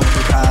sit down.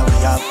 Because we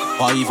have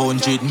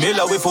 500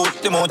 million we foot.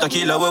 The amount of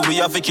killer where we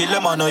have to kill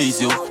them, I know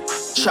easy.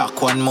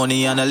 Shock one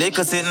money and a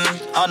liquor sitting.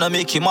 On a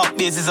Mickey Mock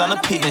basis on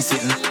a picnic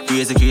sitting.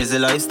 Crazy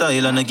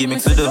lifestyle and a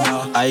gimmicks to do.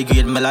 I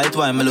grade me like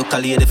wine, me look a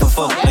lady for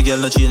fuck. The girl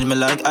no change me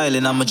like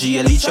island, I'm a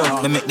GLE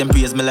chuck. Me make them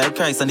praise me like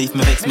Christ, and if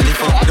me vex me the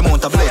fuck. The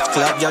amount of blood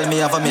clot, girl me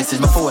have a message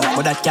my phone.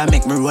 But that can't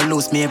make me roll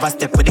loose, me ever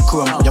step with the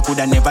chrome. You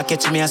coulda never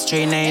catch me a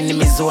stray in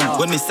enemy zone.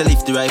 When me still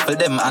lift the rifle,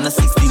 them and a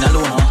 16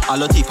 alone.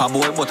 All a tip a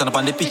boy button up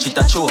on the pitch it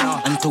a show.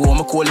 And two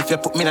I'm cool if you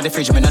put me in the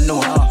fridge, me no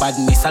know.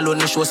 Badness alone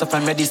me show so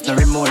from me this no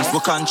remorse. We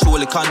control,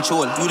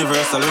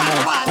 universal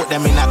remote. Put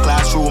them in a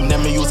classroom,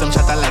 then me use them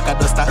shatter like a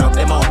duster. Rub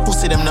them out,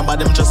 pussy them number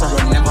them just a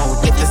run them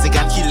out. Get this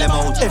again, kill them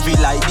out. Every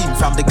light in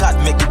from the God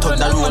make the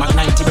thunder roll. Mac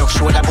 90 buck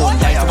shoulder bone,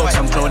 light about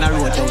some clown a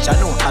road, don't you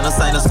know? And a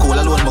sign of school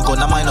alone, my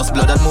gun a minus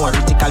blood and more.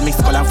 Critical mix,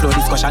 call and flow,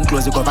 discussion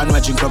close. You govern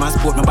where drink from and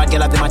sport. My bad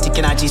girl have them a tick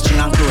in a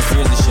G-string and close.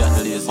 Crazy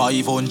shit,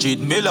 500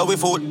 mil we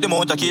vote. The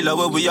amount of killer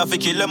where we have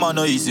to kill them on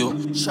no easy.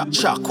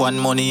 Shock one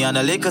money and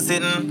a liquor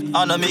sitting.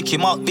 On a Mickey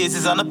Mock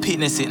basis on a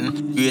picnic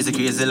sitting.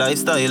 Crazy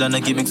lifestyle and a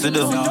gimmicks to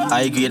do.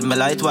 I grade me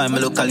light wine, me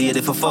look a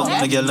lady for fuck.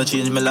 My girl no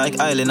change me like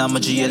island, I'm a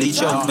GLE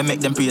chuck. Me make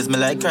them praise me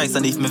like Christ,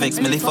 and if me vex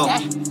me the fuck.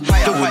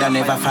 You woulda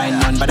never find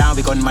none, but now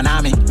we gun man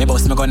army. Me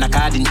boss me gun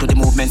according to the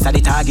movements of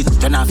the target.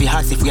 Turn off the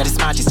hacks if we are the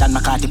smartest and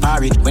McCarthy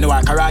parried. When you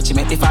walk Karachi,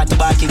 make the 40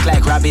 bar kick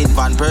like Robin.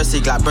 Van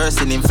Persie, glad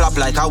bursting him flop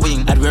like a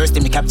wing. At worst,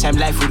 me capture him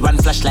life with one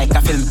flash like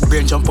a film.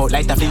 Brain jump out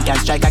like a film, can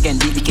strike again.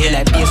 DBK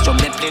like bass drum,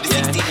 then play the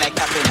 16 like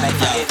a film like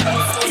a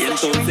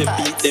don't say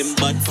beat them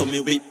bad, so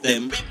me whip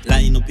them.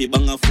 Line up a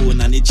bang a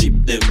phone and it chip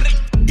them.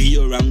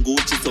 Dior and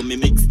Gucci, so me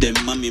mix them.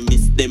 And me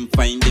miss them,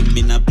 find them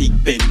in a big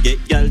pen. Get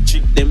y'all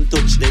trick them,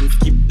 touch them,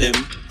 skip them.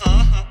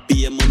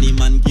 Pay money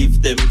man,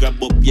 give them.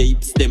 Grab up your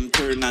hips, them,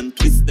 turn and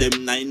twist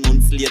them. 9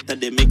 months later,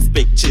 them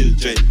expect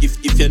children.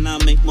 If you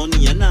not make money,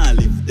 you not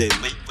live them.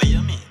 Wait, what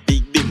you mean?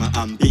 Big Bimmer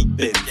and Big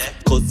Ben.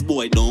 Cause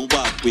boy don't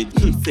walk with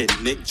said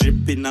neck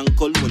dripping and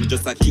cologne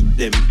just a kick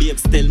them.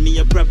 Babes tell me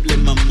a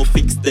problem, I'ma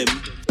fix them.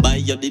 Buy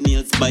you the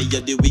nails, buy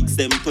you the wigs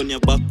them. Turn your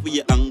back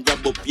way and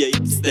grab up your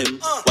hips them.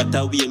 What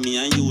a way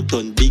me and you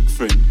turn big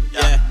friend.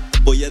 Yeah,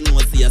 boy you know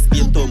see a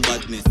Spain town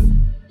badness.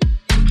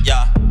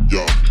 Yeah,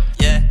 yeah,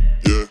 yeah,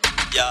 yeah,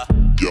 yeah,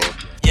 yeah,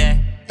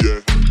 yeah,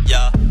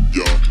 yeah,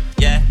 yeah,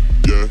 yeah,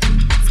 yeah.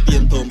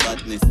 Spain town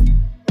badness.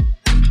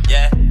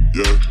 Yeah,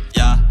 yeah,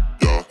 yeah,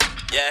 yeah,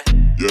 yeah,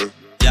 yeah,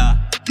 yeah,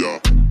 yeah,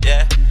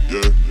 yeah,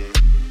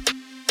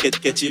 yeah.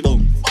 Catchy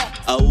bum.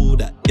 How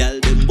that girl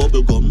them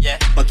bubble gum. Yeah.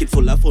 Pocket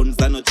full of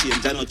funds and no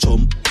change and no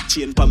chump.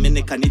 Chain pa me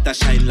neck and it a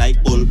shine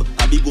like bulb.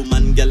 A big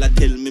woman girl a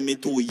tell me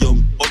too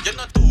young. But you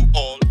not too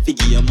old.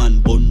 Figure your man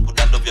bun. Would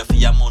I love you for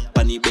your month.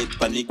 Panny bed,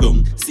 panny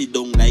ground. Sit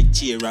down like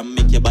chair and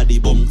make your body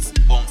bounce.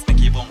 Bounce, make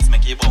you bounce,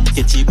 make you bounce.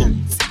 Catchy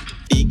bounce.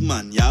 Big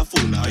man, you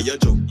fool or you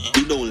jump.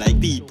 We don't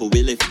like people,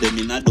 we left them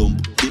in a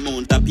dump. The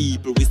amount of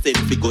people we send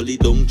fi gully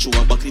down.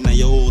 Throw a back in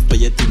your house where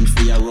you think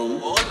see a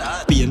run.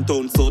 Pain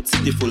town, South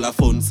City full of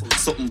funds.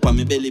 Something pa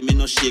me belly, me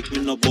no shake, me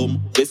no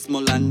bum.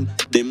 Westmoreland,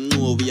 them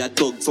know we a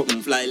thug.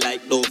 Something fly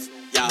like dove.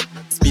 Yeah,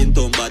 Spain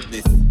town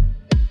badness.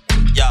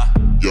 Yeah,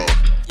 yeah,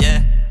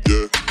 yeah,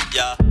 yeah,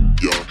 yeah,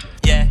 yeah,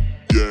 yeah,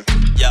 yeah,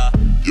 yeah,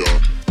 yeah,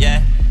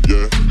 yeah,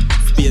 yeah.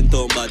 Spain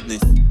town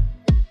badness.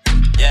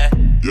 Yeah,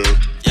 yeah,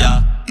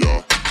 yeah,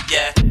 yeah,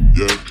 yeah,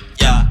 yeah,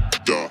 yeah,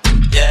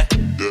 yeah,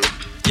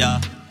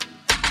 yeah,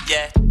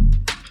 yeah,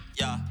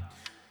 yeah.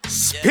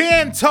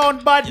 Spain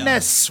Town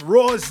badness,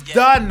 Rose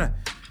Dunn,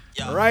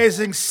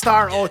 rising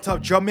star out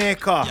of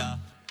Jamaica.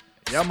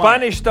 Yeah,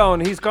 Spanish Town,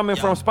 he's coming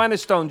from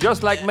Spanish Town,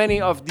 just like many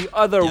of the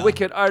other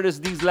wicked artists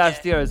these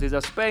last years. He's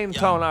a Spain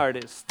Town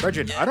artist.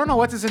 Virgin, I don't know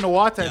what is in the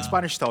water in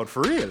Spanish Town,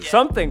 for real.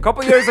 Something.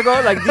 Couple years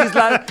ago, like these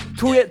last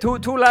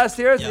two last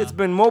years, it's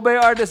been Mobe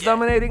artists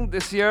dominating.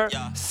 This year,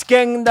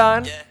 Skeng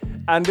Dunn,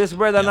 and this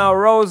brother now,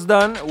 Rose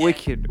Dunn.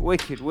 Wicked.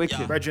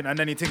 Virgin, and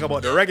then you think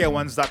about the reggae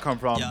ones that come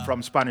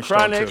from Spanish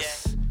Town too.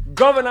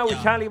 Governor, we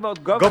can't leave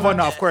out Governor.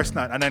 Governor, of course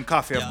not. And then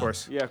Coffee, of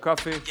course. Yeah,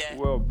 Coffee.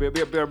 Well,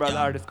 beer bad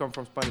artists come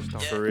from Spanish Town.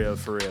 For real.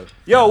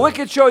 Yo,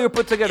 wicked show you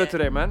put together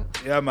today, man.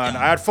 Yeah, man.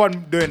 I had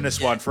fun doing this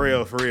one. For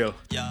real.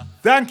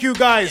 Thank you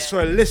guys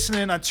for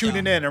listening and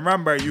tuning in.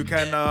 Remember, you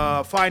can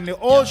find the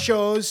old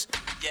shows.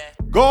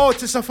 Go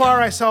to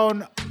Safari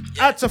Sound,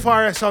 at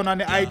Safari Sound on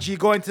the IG.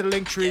 Go into the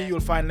link tree. You'll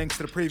find links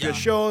to the previous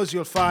shows.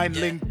 You'll find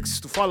links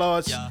to follow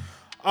us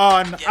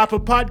on Apple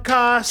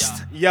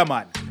Podcast. Yeah,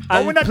 man.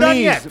 But we're not done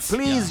yet.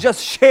 Please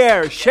just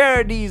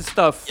share these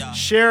stuff.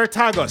 Share,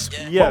 tag us.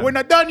 But we're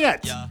not done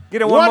yet.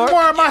 Get one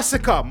more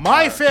massacre.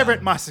 My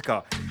favorite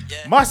massacre.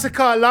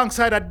 Massacre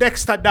alongside a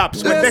Dexter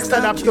Daps. When Dexter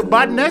Daps do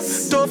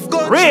badness.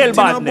 Real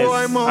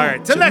badness.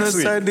 Alright, till next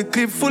week.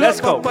 Let's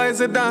go.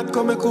 Rifle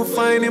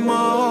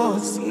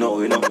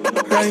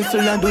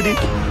and do the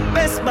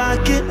best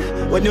barking.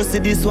 When you see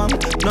this one,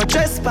 no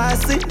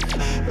trespassing.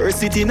 Her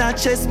sitting in a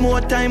chest more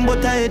time,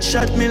 but I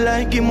headshot me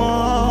like him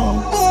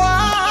all.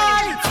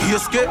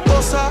 Case get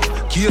bust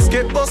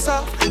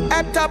off.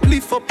 Head top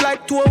lift up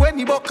like two when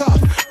he buck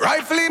off.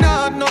 Rifle in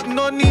hand,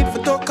 no need for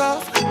tuck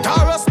off.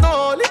 Taurus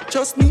no lip,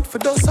 just need for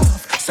dust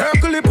off.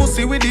 Circle the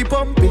pussy with the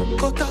pumping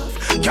cut off.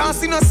 Can't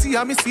see no see,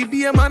 I me see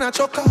be a man a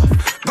chuck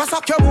off. Go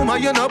suck your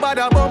woman, you know about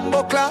a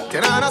bumbo clock.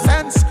 You know no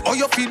sense. Oh,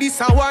 you feel this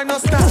a war no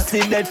start.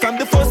 Pussy dead from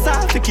the first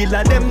half. The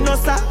killer them no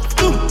stop.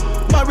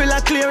 Barrel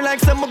a clear like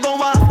some go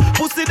off.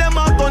 Pussy them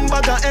a gun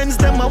bag a ends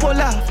them a wall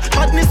off.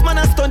 Madness man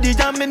a study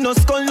and me no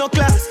skull no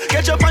class.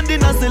 Get up on the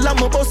nozzle and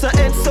me bust a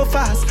head so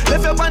fast.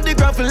 Left up on the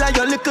gravel like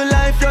your little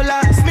life your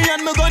last. Me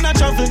and me gonna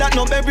travel that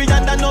no berry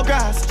and that no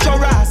grass. Show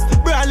ass,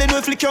 brawling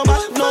we flick your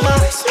back no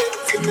mask.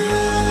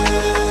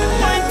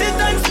 Point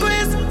it and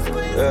squeeze.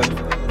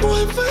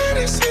 Boy,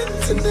 vanishing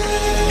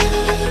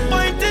tonight.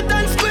 Point it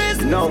and squeeze.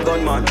 No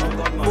gunman.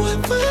 Boy,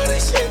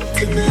 vanishing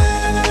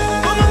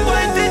tonight. Come on,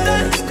 point it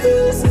and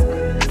squeeze.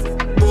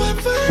 Boy,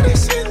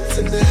 vanishing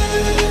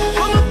tonight.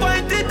 Come on,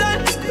 point it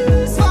and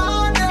squeeze.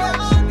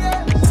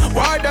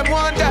 Why them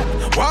want that?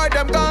 Why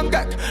them gon'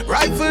 get?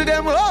 Rifle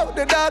them out,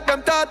 the dog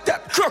them thought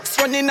that. Crooks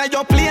running at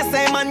your place,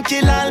 say man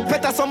kill all.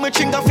 Better some with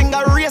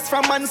finger race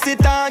from man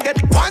sit and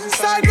get. One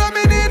side what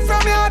me need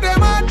from you,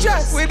 them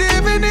address. We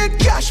even need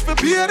cash for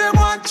pay them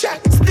one check.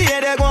 Stay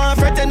there go on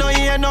fret, no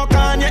hear no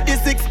can yet. The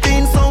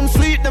 16 sound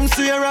sweet, them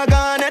swear I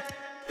gone it.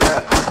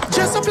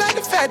 Just up like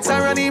the feds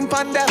are running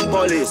pan them.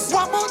 Police.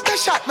 One more the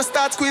shot, me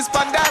start squeeze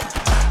pan them.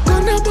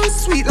 Gonna be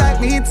sweet like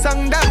me hit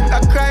song them.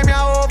 That crime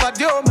ya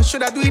overdue, me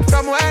shoulda do it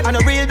from when. And a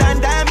real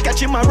damn,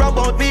 catch him a rub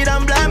out me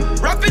damn blam.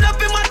 Wrap it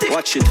up in my dick.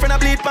 Watch it. Friend a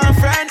bleed pan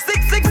friend.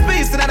 6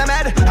 piece in the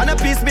med. And a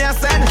piece me a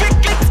send.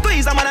 Click,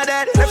 squeeze, I'm on a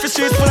dead. Left the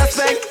streets full of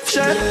spank.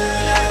 Shit.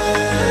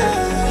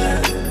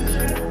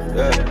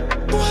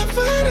 Boy,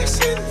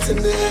 vanishing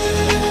tonight.